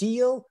to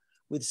deal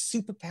with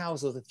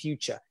superpowers of the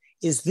future?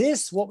 Is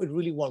this what we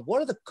really want?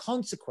 What are the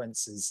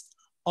consequences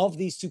of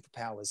these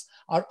superpowers?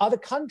 Are other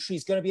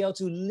countries going to be able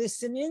to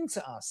listen in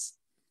to us?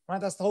 Right?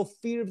 That's the whole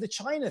fear of the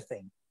China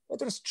thing,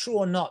 whether it's true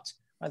or not,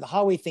 right? The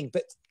Huawei thing.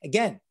 But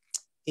again,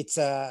 it's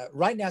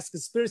right now it's a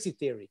conspiracy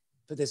theory,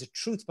 but there's a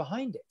truth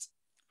behind it.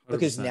 100%.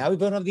 Because now we've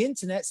gone on the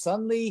internet,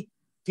 suddenly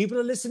people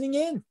are listening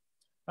in,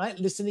 right?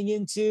 Listening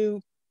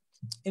into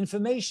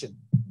information.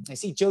 I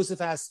see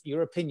Joseph asks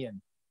your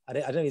opinion. I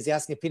don't know, he's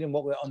asking opinion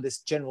what we're on this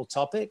general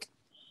topic.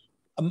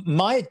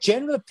 My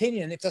general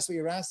opinion, if that's what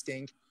you're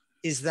asking,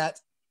 is that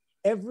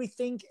every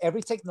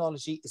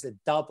technology is a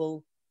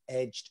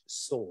double-edged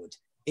sword.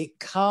 It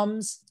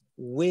comes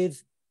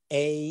with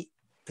a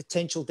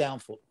potential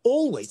downfall.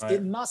 Always, right.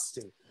 It must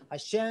do.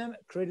 Hashem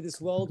created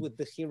this world with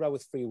Bechira,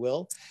 with free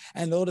will.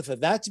 And in order for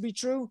that to be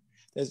true,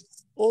 there's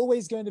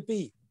always going to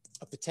be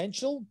a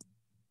potential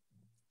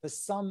for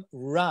some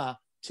Ra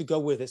to go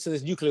with it. So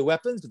there's nuclear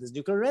weapons, but there's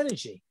nuclear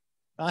energy,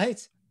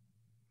 right?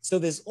 So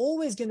there's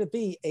always going to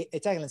be a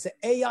tackle. And say,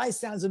 AI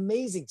sounds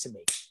amazing to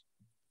me,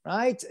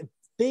 right?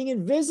 Being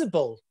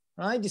invisible,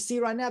 right? You see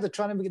right now,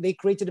 they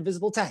created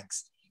invisible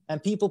tanks.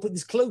 And people put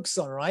these cloaks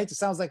on, right? It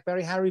sounds like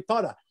very Harry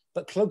Potter,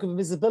 but cloak of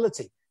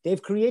invisibility. They've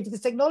created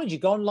this technology.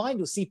 Go online,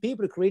 you'll see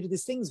people who created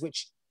these things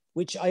which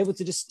are able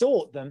to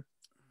distort them.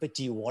 But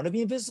do you want to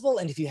be invisible?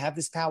 And if you have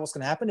this power, what's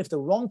going to happen? If the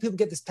wrong people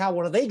get this power,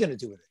 what are they going to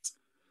do with it?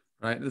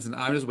 Right. Listen,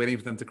 I'm just waiting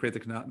for them to create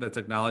the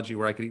technology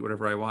where I can eat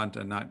whatever I want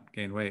and not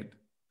gain weight.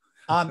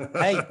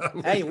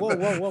 Hey,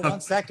 whoa,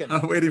 1 second.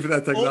 I'm waiting for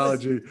that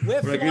technology.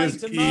 We're flying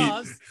to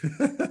Mars.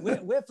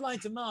 We're flying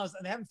to Mars,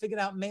 and they haven't figured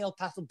out male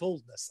pattern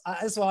baldness.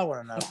 That's what I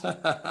want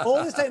to know.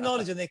 All this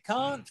technology, and they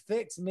can't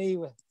fix me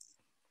with.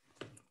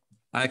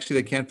 Actually,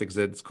 they can't fix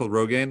it. It's called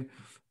Rogaine.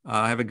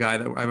 I have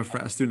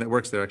a student that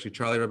works there. Actually,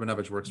 Charlie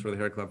Reuven works for the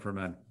Hair Club for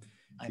Men.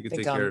 I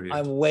think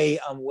I'm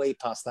way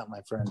past that, my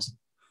friends.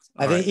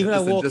 I think even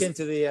Listen, I walk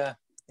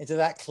into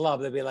that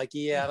club, they'll be like,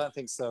 yeah, I don't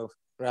think so,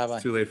 Rabbi.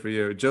 It's too late for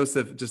you.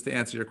 Joseph, just to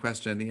answer your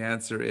question, the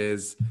answer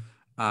is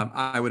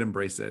I would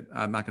embrace it.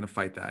 I'm not going to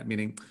fight that.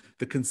 Meaning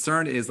the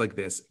concern is like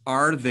this.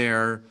 Are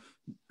there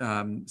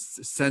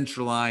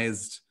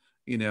centralized,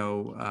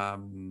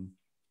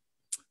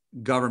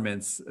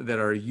 governments that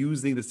are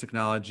using this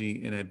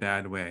technology in a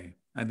bad way?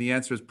 And the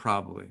answer is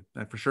probably.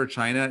 For sure,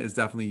 China is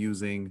definitely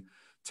using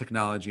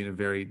technology in a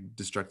very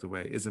destructive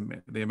way. Is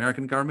the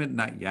American government?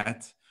 Not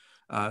yet.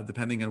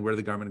 Depending on where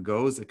the government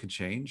goes, it could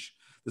change.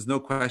 There's no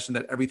question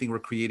that everything we're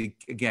creating,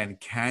 again,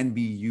 can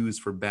be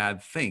used for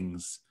bad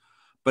things,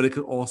 but it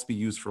could also be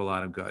used for a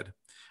lot of good.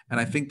 And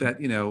I think that,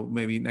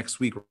 maybe next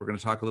week we're going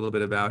to talk a little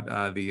bit about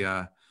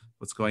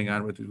what's going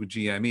on with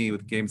GME,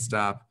 with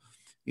GameStop.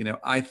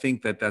 I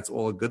think that that's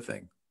all a good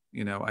thing.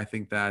 I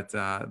think that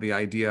the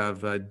idea of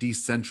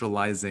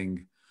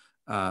decentralizing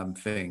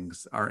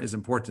things is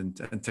important,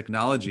 and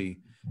technology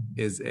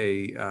is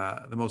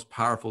the most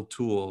powerful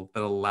tool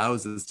that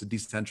allows us to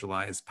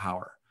decentralize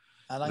power.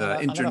 And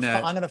I'm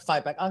going to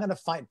fight back. I'm going to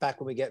fight back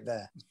when we get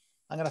there.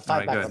 I'm going to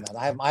fight back on that.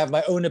 I have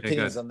my own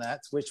opinions on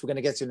that, which we're going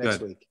to get to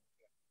next week.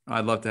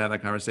 I'd love to have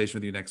that conversation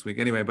with you next week.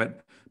 Anyway,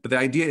 but the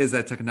idea is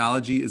that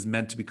technology is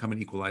meant to become an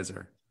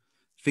equalizer.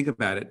 Think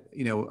about it.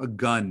 A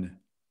gun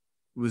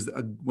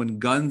when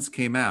guns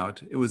came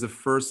out, it was the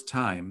first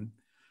time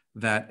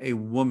that a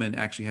woman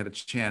actually had a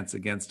chance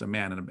against a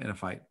man in a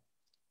fight.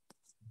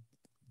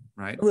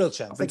 Right? A real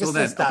chance. They can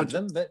still stab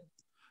them, but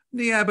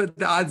yeah, but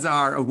the odds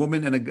are a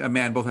woman and a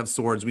man both have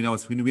swords. We know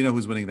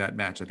who's winning that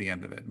match at the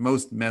end of it.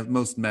 Most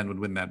men would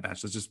win that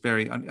match. It's just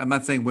I'm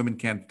not saying women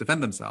can't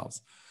defend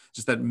themselves.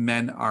 Just that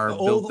men are built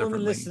differently. All the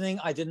women listening,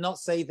 I did not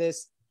say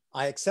this.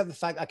 I accept the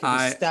fact I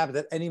can be stabbed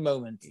at any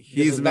moment.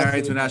 He's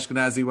married to an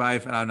Ashkenazi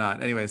wife, and I'm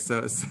not. Anyway,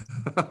 so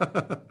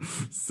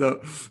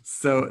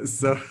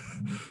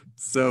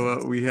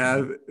we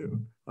have.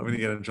 I'm going to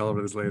get in trouble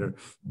for this later,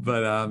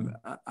 but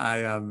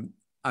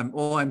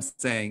all I'm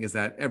saying is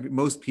that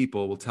most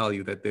people will tell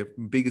you that the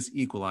biggest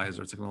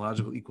equalizer,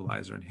 technological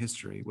equalizer in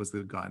history was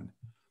the gun.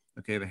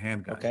 Okay, the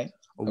handgun. Okay.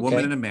 A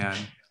woman and a man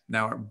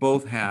now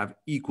both have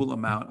equal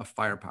amount of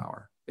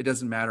firepower. It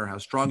doesn't matter how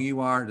strong you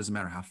are. It doesn't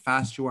matter how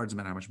fast you are. It doesn't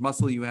matter how much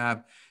muscle you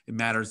have. It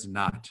matters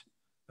not.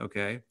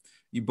 Okay.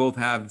 You both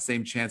have the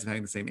same chance of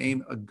having the same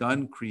aim. A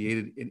gun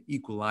created an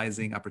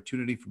equalizing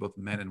opportunity for both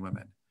men and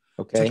women.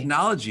 Okay.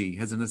 Technology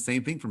has done the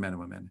same thing for men and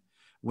women.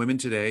 Women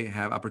today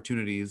have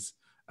opportunities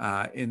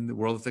in the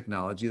world of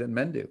technology that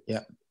men do.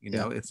 Yeah.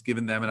 It's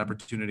given them an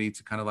opportunity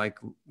to kind of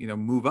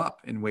move up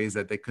in ways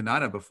that they could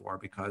not have before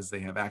because they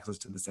have access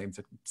to the same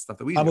stuff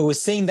that we do. I mean, we're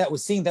seeing that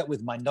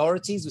with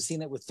minorities. We're seeing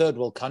that with third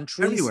world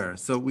countries. Everywhere.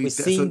 So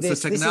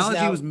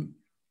technology was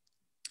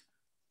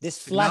this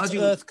flat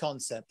Earth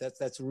concept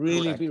that's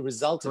really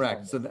resulted.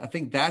 Correct. So I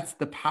think that's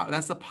the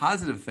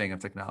positive thing of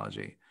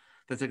technology.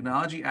 The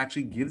technology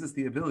actually gives us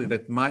the ability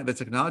that the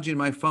technology in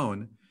my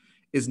phone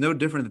is no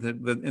different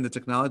than in the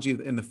technology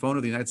in the phone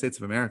of the United States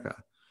of America,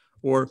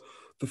 or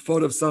the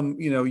phone of some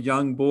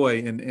young boy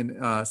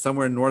in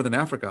somewhere in Northern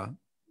Africa.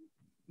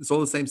 It's all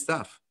the same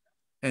stuff,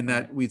 and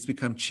that it's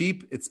become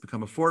cheap, it's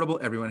become affordable,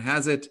 everyone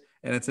has it,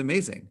 and it's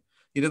amazing.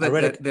 I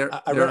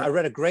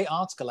read a great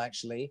article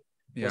actually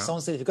where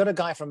someone said if you've got a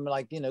guy from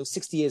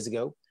 60 years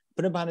ago,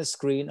 put him behind a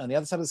screen. On the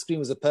other side of the screen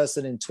was a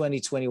person in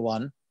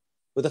 2021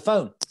 with a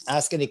phone.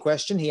 Ask any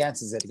question, he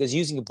answers it. Because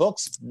using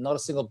books, not a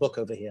single book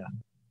over here.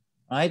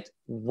 Right?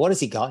 What has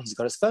he got? He's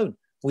got his phone.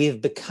 We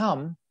have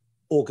become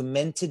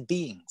augmented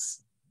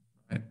beings.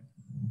 Right.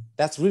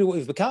 That's really what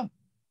we've become.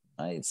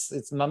 Right?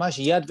 It's mamash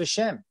yad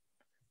v'shem.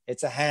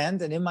 It's a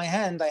hand, and in my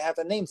hand I have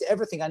a name to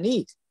everything I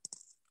need.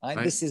 Right?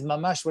 Right. This is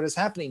mamash what is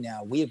happening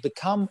now. We have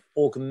become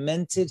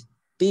augmented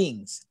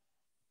beings.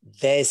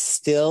 There's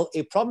still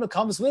a problem that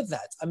comes with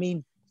that. I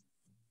mean,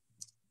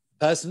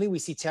 personally, we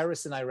see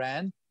terrorists in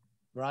Iran,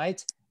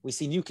 right? We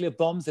see nuclear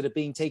bombs that are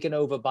being taken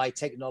over by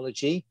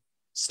technology.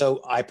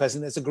 So I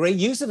personally, it's a great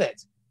use of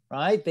it,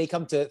 right? They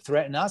come to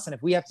threaten us. And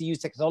if we have to use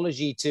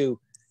technology to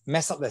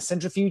mess up their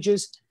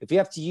centrifuges, if we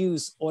have to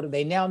use, or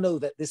they now know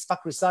that this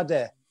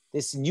Fakhrizadeh,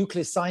 this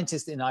nuclear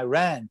scientist in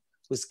Iran,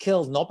 was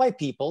killed not by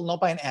people,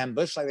 not by an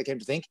ambush, like they came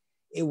to think.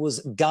 It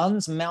was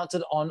guns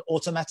mounted on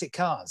automatic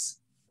cars,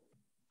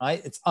 right?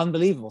 It's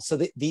unbelievable. So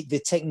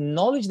the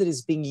technology that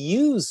is being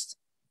used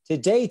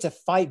today to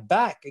fight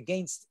back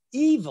against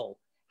evil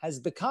has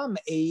become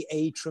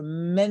a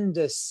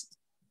tremendous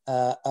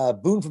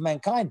boon for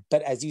mankind.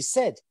 But as you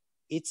said,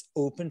 it's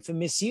open for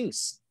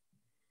misuse.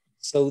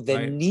 So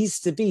there needs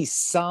to be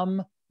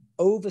some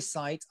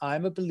oversight.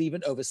 I'm a believer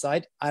in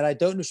oversight, and I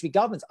don't know should be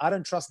governments. I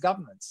don't trust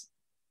governments.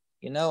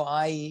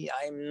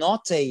 I'm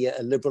not a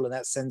liberal in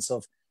that sense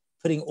of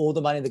putting all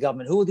the money in the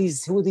government. Who are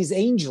these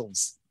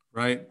angels?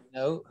 Right.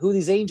 Who are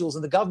these angels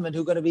in the government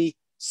who are going to be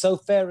so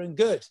fair and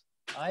good?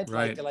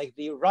 Right. Like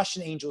the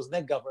Russian angels in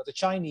their government, or the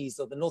Chinese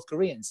or the North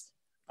Koreans.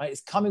 Right.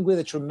 It's coming with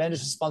a tremendous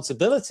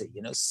responsibility.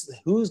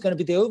 Who's going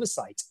to be the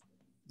oversight?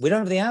 We don't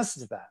have the answer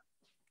to that.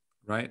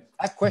 Right.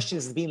 That question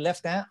has been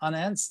left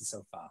unanswered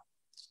so far.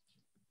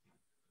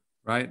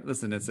 Right.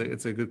 Listen, it's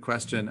a good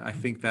question. I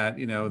think that,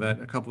 that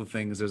a couple of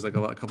things, there's like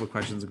a couple of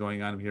questions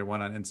going on here,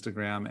 one on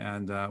Instagram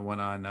and one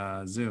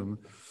on Zoom.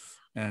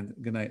 And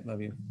good night.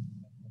 Love you.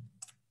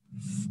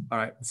 All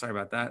right. Sorry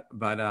about that.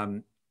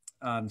 But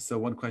so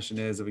one question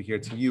is over here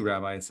to you,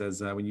 Rabbi. It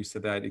says, when you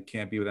said that it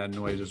can't be without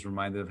noise, just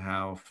reminded of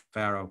how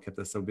Pharaoh kept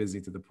us so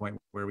busy to the point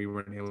where we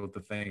weren't able to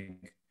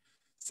think.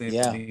 Same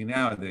thing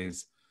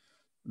nowadays.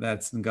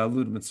 That's in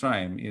Galut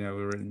Mitzrayim.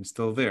 We're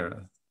still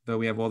there. Though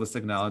we have all this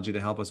technology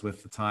to help us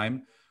with the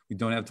time, we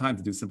don't have time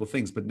to do simple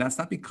things. But that's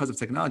not because of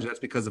technology. That's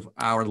because of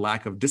our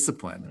lack of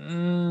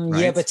discipline.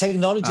 Right? Yeah, but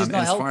technology is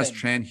not helping. As far as it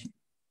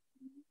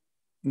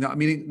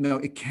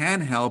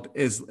can help.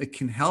 It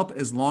can help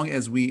as long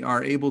as we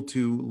are able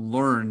to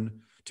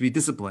learn to be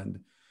disciplined.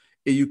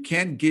 You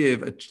can't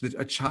give a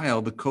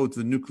child the code to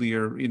the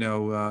nuclear,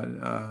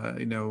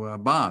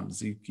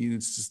 bombs.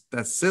 It's just,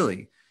 that's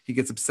silly. He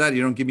gets upset.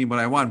 You don't give me what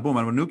I want. Boom,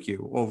 I'm gonna nuke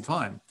you all the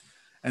time.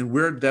 And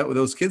we're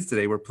those kids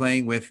today. We're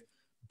playing with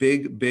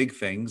big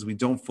things. We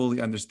don't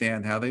fully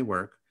understand how they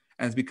work,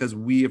 and it's because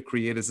we have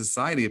created a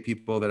society of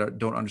people that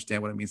don't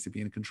understand what it means to be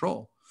in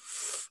control.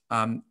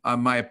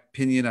 My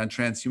opinion on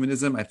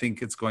transhumanism, I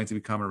think it's going to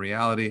become a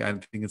reality. I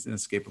think it's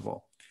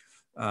inescapable.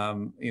 I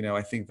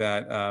think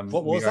that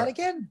what was that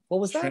again? What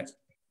was that?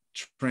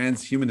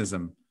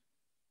 Transhumanism.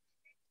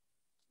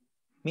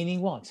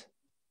 Meaning what?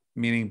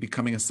 Meaning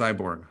becoming a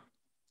cyborg.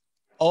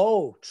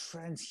 Oh,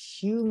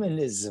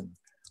 transhumanism.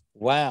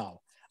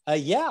 Wow.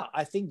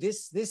 I think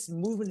this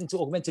movement into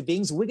augmented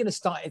beings, we're going to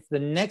start. The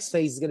next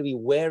phase is going to be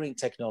wearing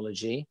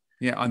technology.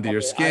 Yeah, under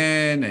your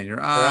skin and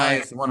your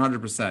eyes,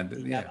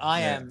 100%. Yeah,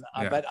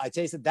 but I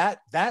tell you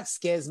that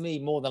scares me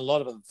more than a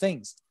lot of other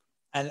things.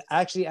 And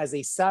actually, as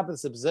a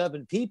Sabbath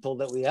observant people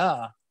that we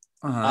are,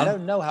 I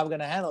don't know how we're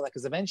going to handle that,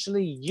 because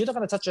eventually you're not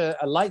going to touch a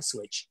light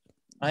switch,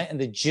 right? And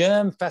the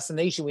germ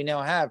fascination we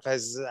now have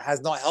has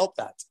not helped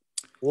that.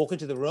 Walk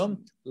into the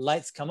room,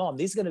 lights come on.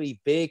 These are going to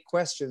be big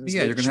questions.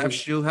 Yeah,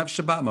 you'll have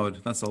Shabbat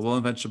mode. That's all. We'll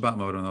invent Shabbat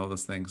mode on all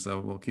those things. So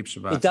we'll keep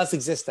Shabbat. It does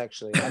exist,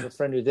 actually. I have a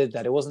friend who did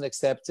that. It wasn't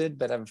accepted,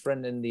 but I have a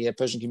friend in the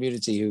Persian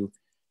community who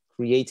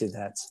created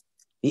that.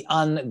 The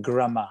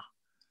Angrama.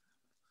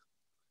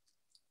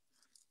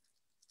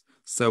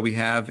 So we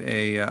have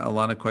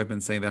Alana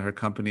Koipman saying that her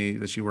company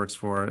that she works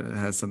for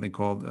has something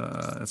called Rhythm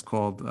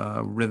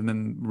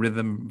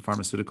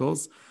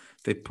Pharmaceuticals.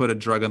 They put a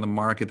drug on the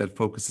market that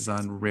focuses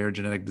on rare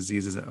genetic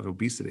diseases of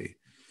obesity.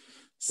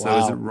 So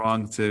is it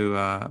wrong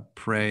to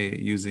pray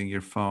using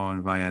your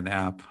phone via an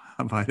app,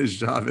 via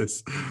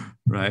Shabbos,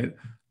 right?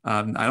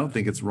 I don't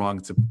think it's wrong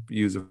to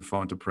use a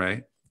phone to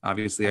pray.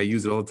 Obviously, I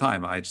use it all the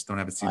time. I just don't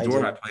have a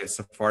Siddur. I play a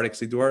Sephardic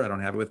Siddur. I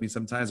don't have it with me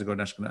sometimes. I go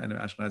to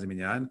Ashkenazi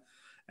Minyan.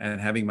 And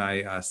having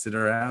my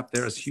Siddur app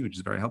there is huge.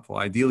 It's very helpful.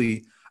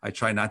 Ideally, I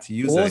try not to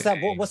use it. What's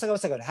that? What's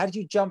that? How did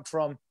you jump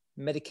from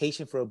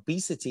medication for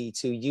obesity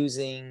to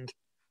using?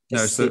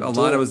 No, so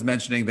Alana was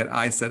mentioning that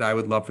I said I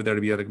would love for there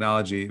to be a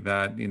technology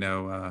that,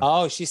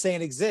 she's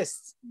saying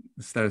exists.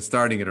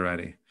 Starting it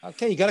already.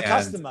 Okay, you got a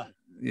customer.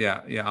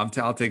 Yeah,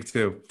 I'll take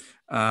two.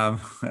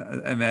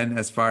 And then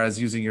as far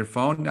as using your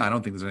phone, I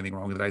don't think there's anything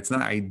wrong with that. It's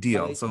not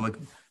ideal. So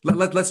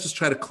let's just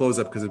try to close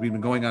up, because we've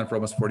been going on for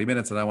almost 40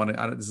 minutes, and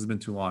this has been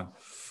too long.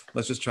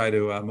 Let's just try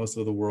to, most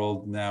of the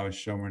world now is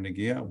Shomer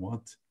Negia.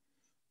 What?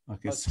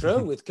 Okay, that's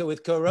true with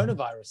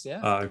coronavirus,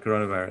 yeah.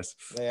 Coronavirus.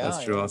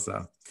 That's true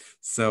also.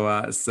 So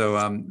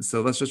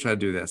let's just try to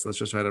do this. Let's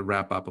just try to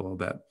wrap up a little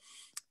bit.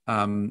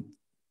 The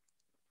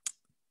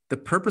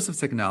purpose of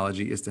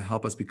technology is to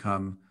help us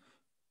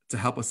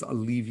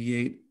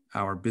alleviate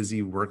our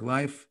busy work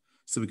life,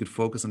 so we could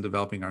focus on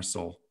developing our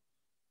soul.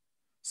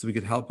 So we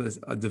could help us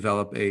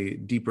develop a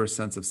deeper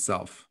sense of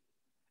self.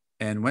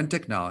 And when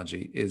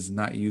technology is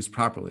not used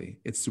properly,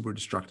 it's super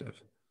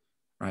destructive,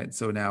 right?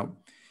 So now,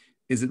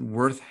 is it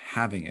worth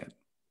having it?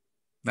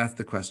 That's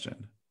the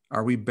question.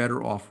 Are we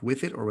better off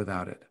with it or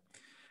without it?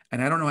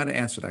 And I don't know how to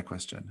answer that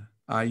question.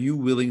 Are you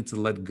willing to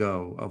let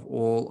go of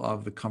all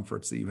of the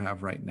comforts that you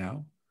have right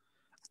now?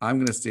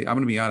 I'm going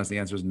to be honest. The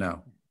answer is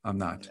no, I'm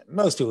not.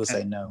 Most people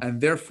say no.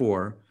 And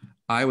therefore,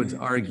 I would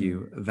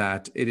argue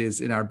that it is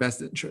in our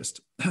best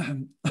interest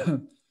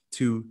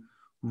to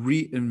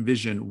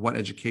re-envision what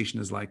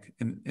education is like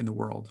in the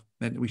world.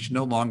 And we should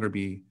no longer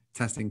be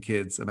testing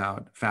kids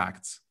about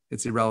facts.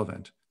 It's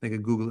irrelevant. They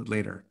could Google it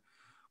later.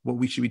 What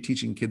we should be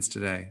teaching kids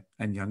today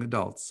and young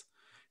adults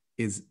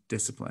is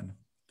discipline,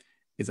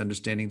 is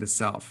understanding the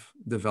self,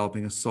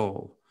 developing a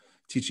soul,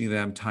 teaching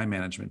them time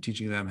management,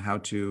 teaching them how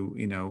to,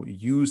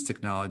 use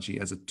technology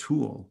as a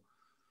tool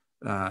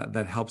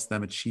that helps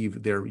them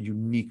achieve their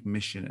unique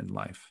mission in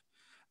life.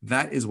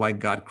 That is why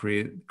God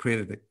created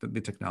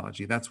the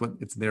technology. That's what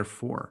it's there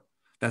for.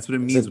 That's what it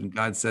means when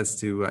God says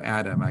to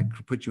Adam, I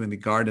put you in the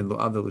garden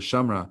of the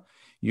Lashamra.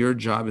 Your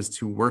job is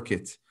to work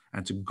it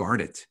and to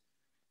guard it.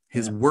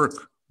 His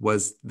work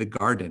was the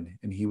garden,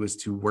 and he was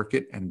to work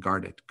it and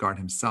guard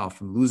himself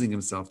from losing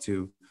himself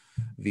to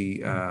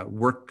the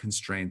work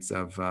constraints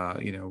of,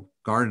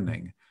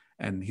 gardening.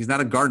 And he's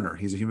not a gardener.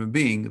 He's a human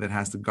being that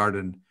has to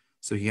garden.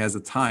 So he has the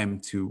time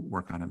to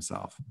work on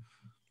himself.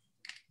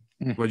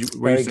 What were you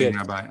Very saying, good.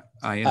 Rabbi?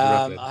 I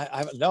interrupted.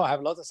 I have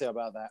a lot to say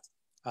about that.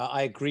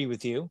 I agree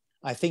with you.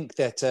 I think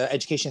that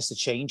education has to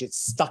change. It's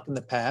stuck in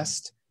the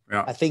past.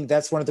 Yeah. I think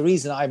that's one of the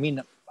reasons. I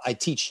mean, I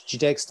teach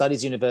Judaic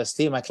Studies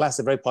University, and my classes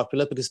are very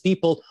popular because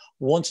people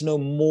want to know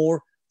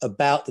more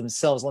about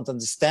themselves, want to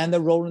understand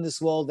their role in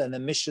this world and their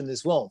mission in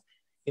this world.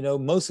 You know,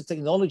 most of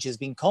technology has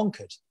been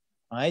conquered,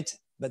 right?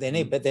 But then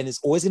it's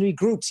always going to be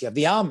groups. You have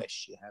the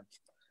Amish, you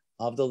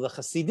have the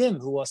Hasidim,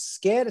 who are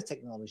scared of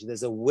technology.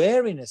 There's a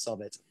wariness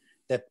of it.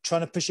 They're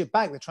trying to push it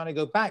back. They're trying to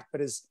go back.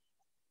 But as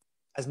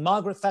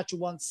Margaret Thatcher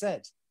once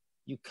said,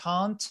 you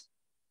can't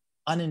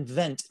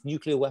uninvent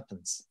nuclear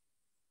weapons.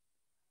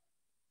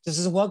 It just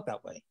doesn't work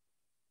that way.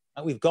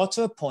 We've got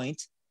to a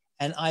point,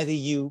 and either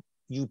you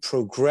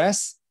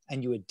progress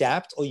and you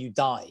adapt, or you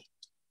die.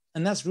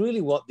 And that's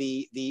really what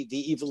the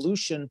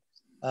evolution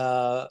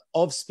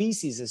of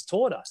species has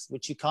taught us,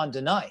 which you can't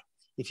deny.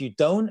 If you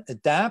don't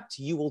adapt,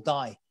 you will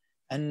die.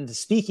 And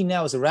speaking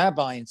now as a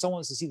rabbi, and someone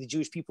wants to see the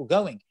Jewish people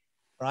going,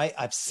 right?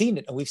 I've seen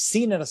it, and we've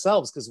seen it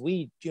ourselves, because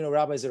we,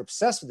 rabbis are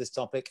obsessed with this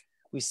topic.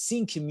 We've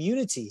seen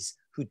communities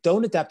who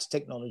don't adapt to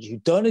technology, who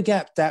don't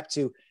adapt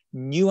to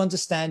new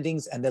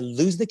understandings, and they're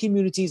losing the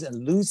communities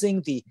and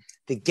losing the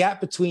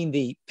gap between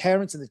the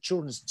parents and the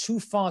children is too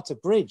far to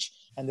bridge,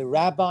 and the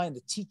rabbi and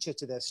the teacher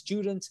to their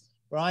student,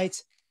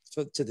 right,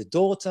 to the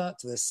daughter,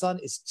 to the son,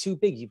 is too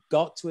big. You've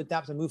got to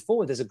adapt and move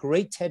forward. There's a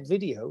great TED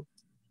video.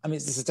 I mean,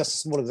 this is just a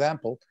small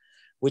example,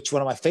 which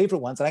one of my favorite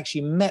ones. I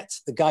actually met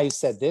the guy who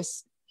said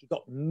this. He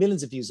got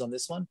millions of views on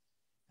this one.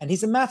 And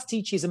he's a math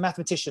teacher. He's a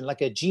mathematician, like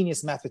a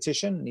genius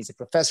mathematician. And he's a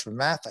professor of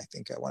math, I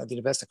think, at one of the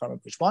universities. I can't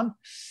remember which one.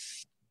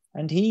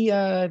 And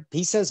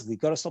he says, we've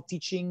got to stop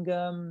teaching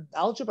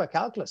algebra,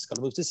 calculus, got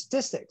to move to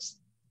statistics,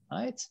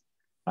 right?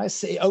 I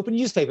say, open a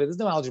newspaper, there's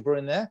no algebra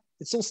in there.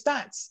 It's all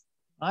stats,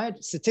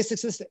 right?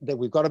 Statistics, that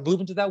we've got to move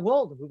into that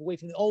world, move away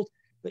from the old.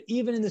 But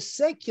even in the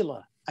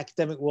secular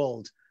academic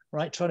world,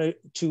 right, trying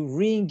to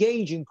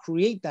re-engage and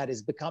create that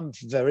has become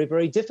very,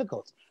 very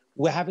difficult.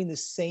 We're having the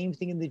same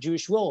thing in the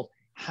Jewish world.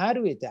 How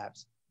do we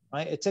adapt,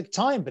 right? It took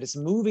time, but it's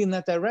moving in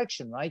that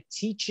direction, right?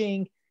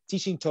 Teaching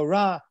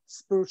Torah,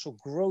 spiritual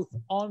growth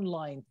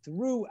online,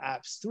 through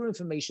apps, through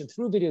information,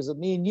 through videos that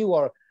me and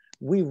you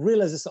we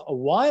realized this a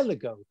while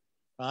ago,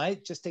 right?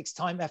 It just takes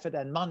time, effort,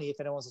 and money, if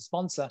anyone wants a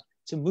sponsor,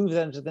 to move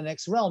that into the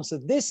next realm. So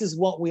this is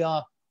what we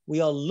are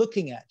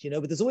looking at,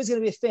 but there's always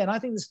going to be a fear. And I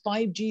think this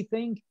 5G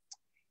thing,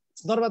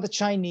 it's not about the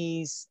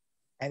Chinese,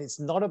 and it's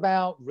not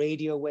about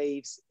radio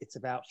waves. It's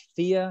about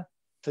fear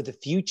for the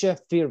future,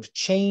 fear of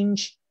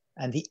change,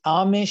 and the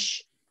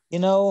Amish,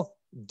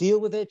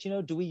 deal with it.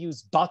 Do we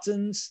use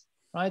buttons,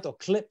 right, or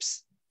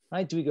clips,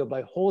 right? Do we go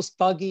by horse,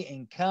 buggy,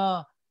 and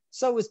car?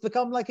 So it's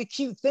become like a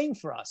cute thing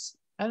for us,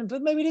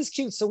 but maybe it is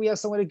cute. So we have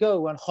somewhere to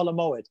go on Chol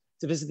HaMoed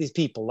to visit these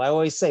people. I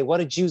always say, why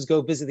do Jews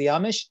go visit the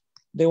Amish?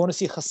 They want to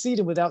see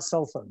Hasidim without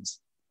cell phones,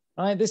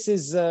 right? This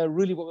is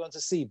really what we want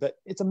to see, but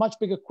it's a much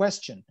bigger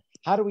question.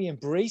 How do we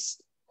embrace,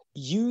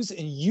 use,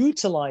 and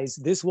utilize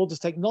this world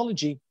of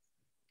technology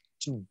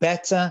to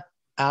better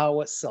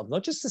ourselves,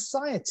 not just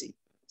society?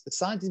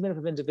 Society is made up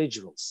of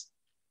individuals,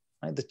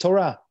 right? The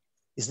Torah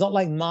is not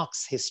like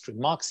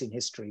Marxian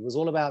history. It was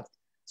all about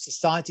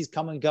societies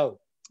come and go.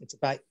 It's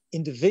about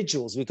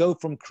individuals. We go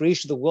from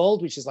creation of the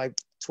world, which is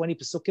like 20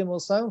 Pesukim or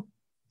so,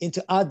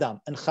 into Adam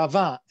and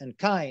Chava and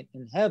Cain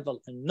and Hevel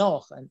and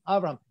Noach and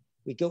Avram.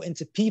 We go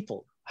into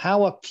people.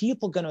 How are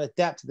people going to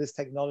adapt to this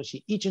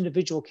technology? Each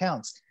individual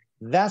counts.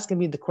 That's going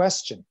to be the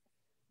question.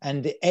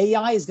 And the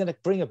AI is going to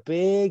bring a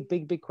big,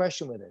 big, big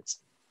question with it.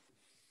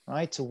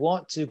 Right? To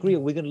what degree are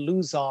we going to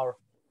lose our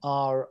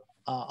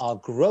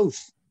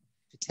growth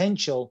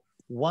potential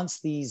once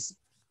these,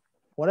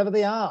 whatever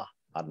they are,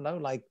 I don't know,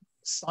 like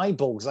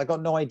cyborgs? I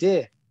got no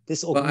idea.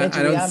 This augmented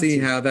I don't reality. see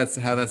how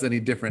that's any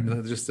different.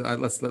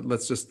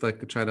 Let's just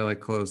like try to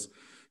close.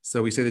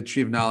 So we say the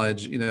tree of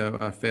knowledge,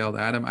 failed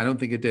Adam. I don't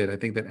think it did. I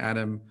think that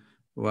Adam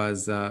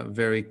was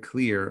very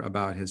clear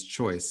about his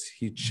choice.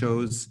 He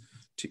chose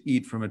to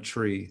eat from a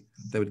tree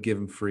that would give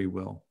him free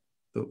will,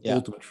 the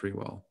ultimate free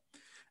will.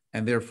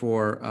 And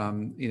therefore,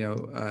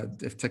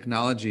 if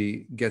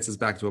technology gets us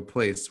back to a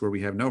place where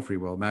we have no free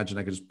will, imagine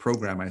I could just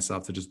program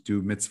myself to just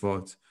do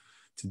mitzvot,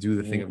 to do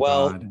the thing of God.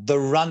 Well, the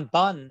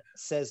Ramban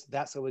says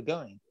that's where we're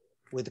going.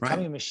 With the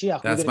coming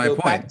Mashiach, that's we're going to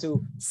go back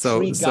to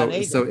free Gan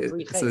Eden, so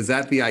is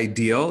that the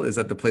ideal? Is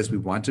that the place we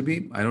want to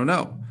be? I don't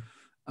know.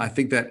 I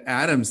think that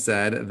Adam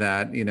said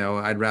that,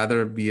 I'd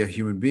rather be a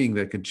human being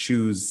that could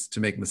choose to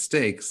make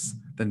mistakes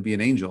than be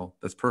an angel.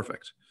 That's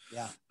perfect.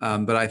 Yeah.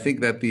 But I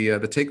think that the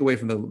takeaway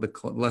from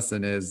the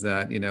lesson is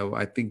that,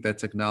 I think that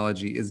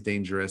technology is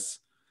dangerous.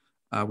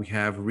 We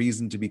have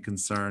reason to be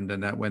concerned,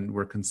 and that when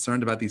we're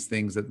concerned about these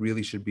things, that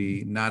really should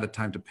be not a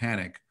time to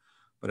panic,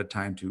 but a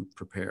time to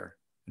prepare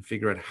and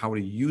figure out how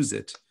to use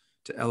it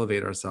to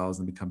elevate ourselves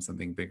and become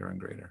something bigger and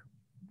greater.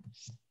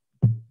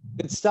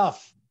 Good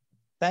stuff.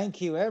 Thank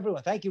you,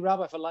 everyone. Thank you,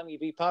 Rabbi, for letting me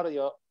be part of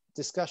your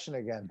discussion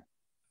again.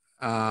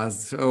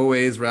 As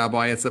always,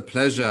 Rabbi, it's a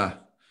pleasure.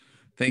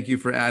 Thank you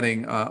for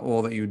adding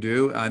all that you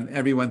do. And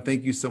everyone,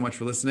 thank you so much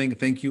for listening.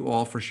 Thank you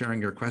all for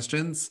sharing your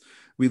questions.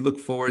 We look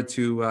forward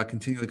to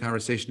continue the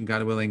conversation,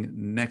 God willing,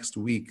 next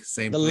week.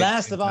 Same place,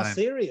 last same of our time.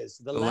 series.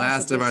 The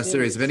last of our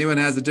series. If anyone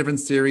has a different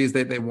series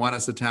that they want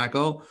us to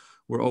tackle,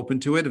 we're open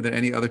to it. If there are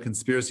any other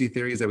conspiracy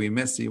theories that we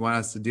missed that you want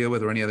us to deal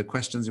with, or any other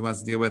questions you want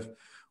us to deal with,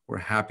 we're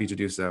happy to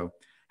do so.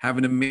 Have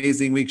an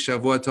amazing week.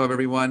 Shavua Tov,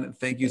 everyone.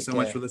 Thank you so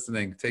much for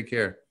listening. Take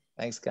care.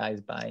 Thanks,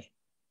 guys. Bye.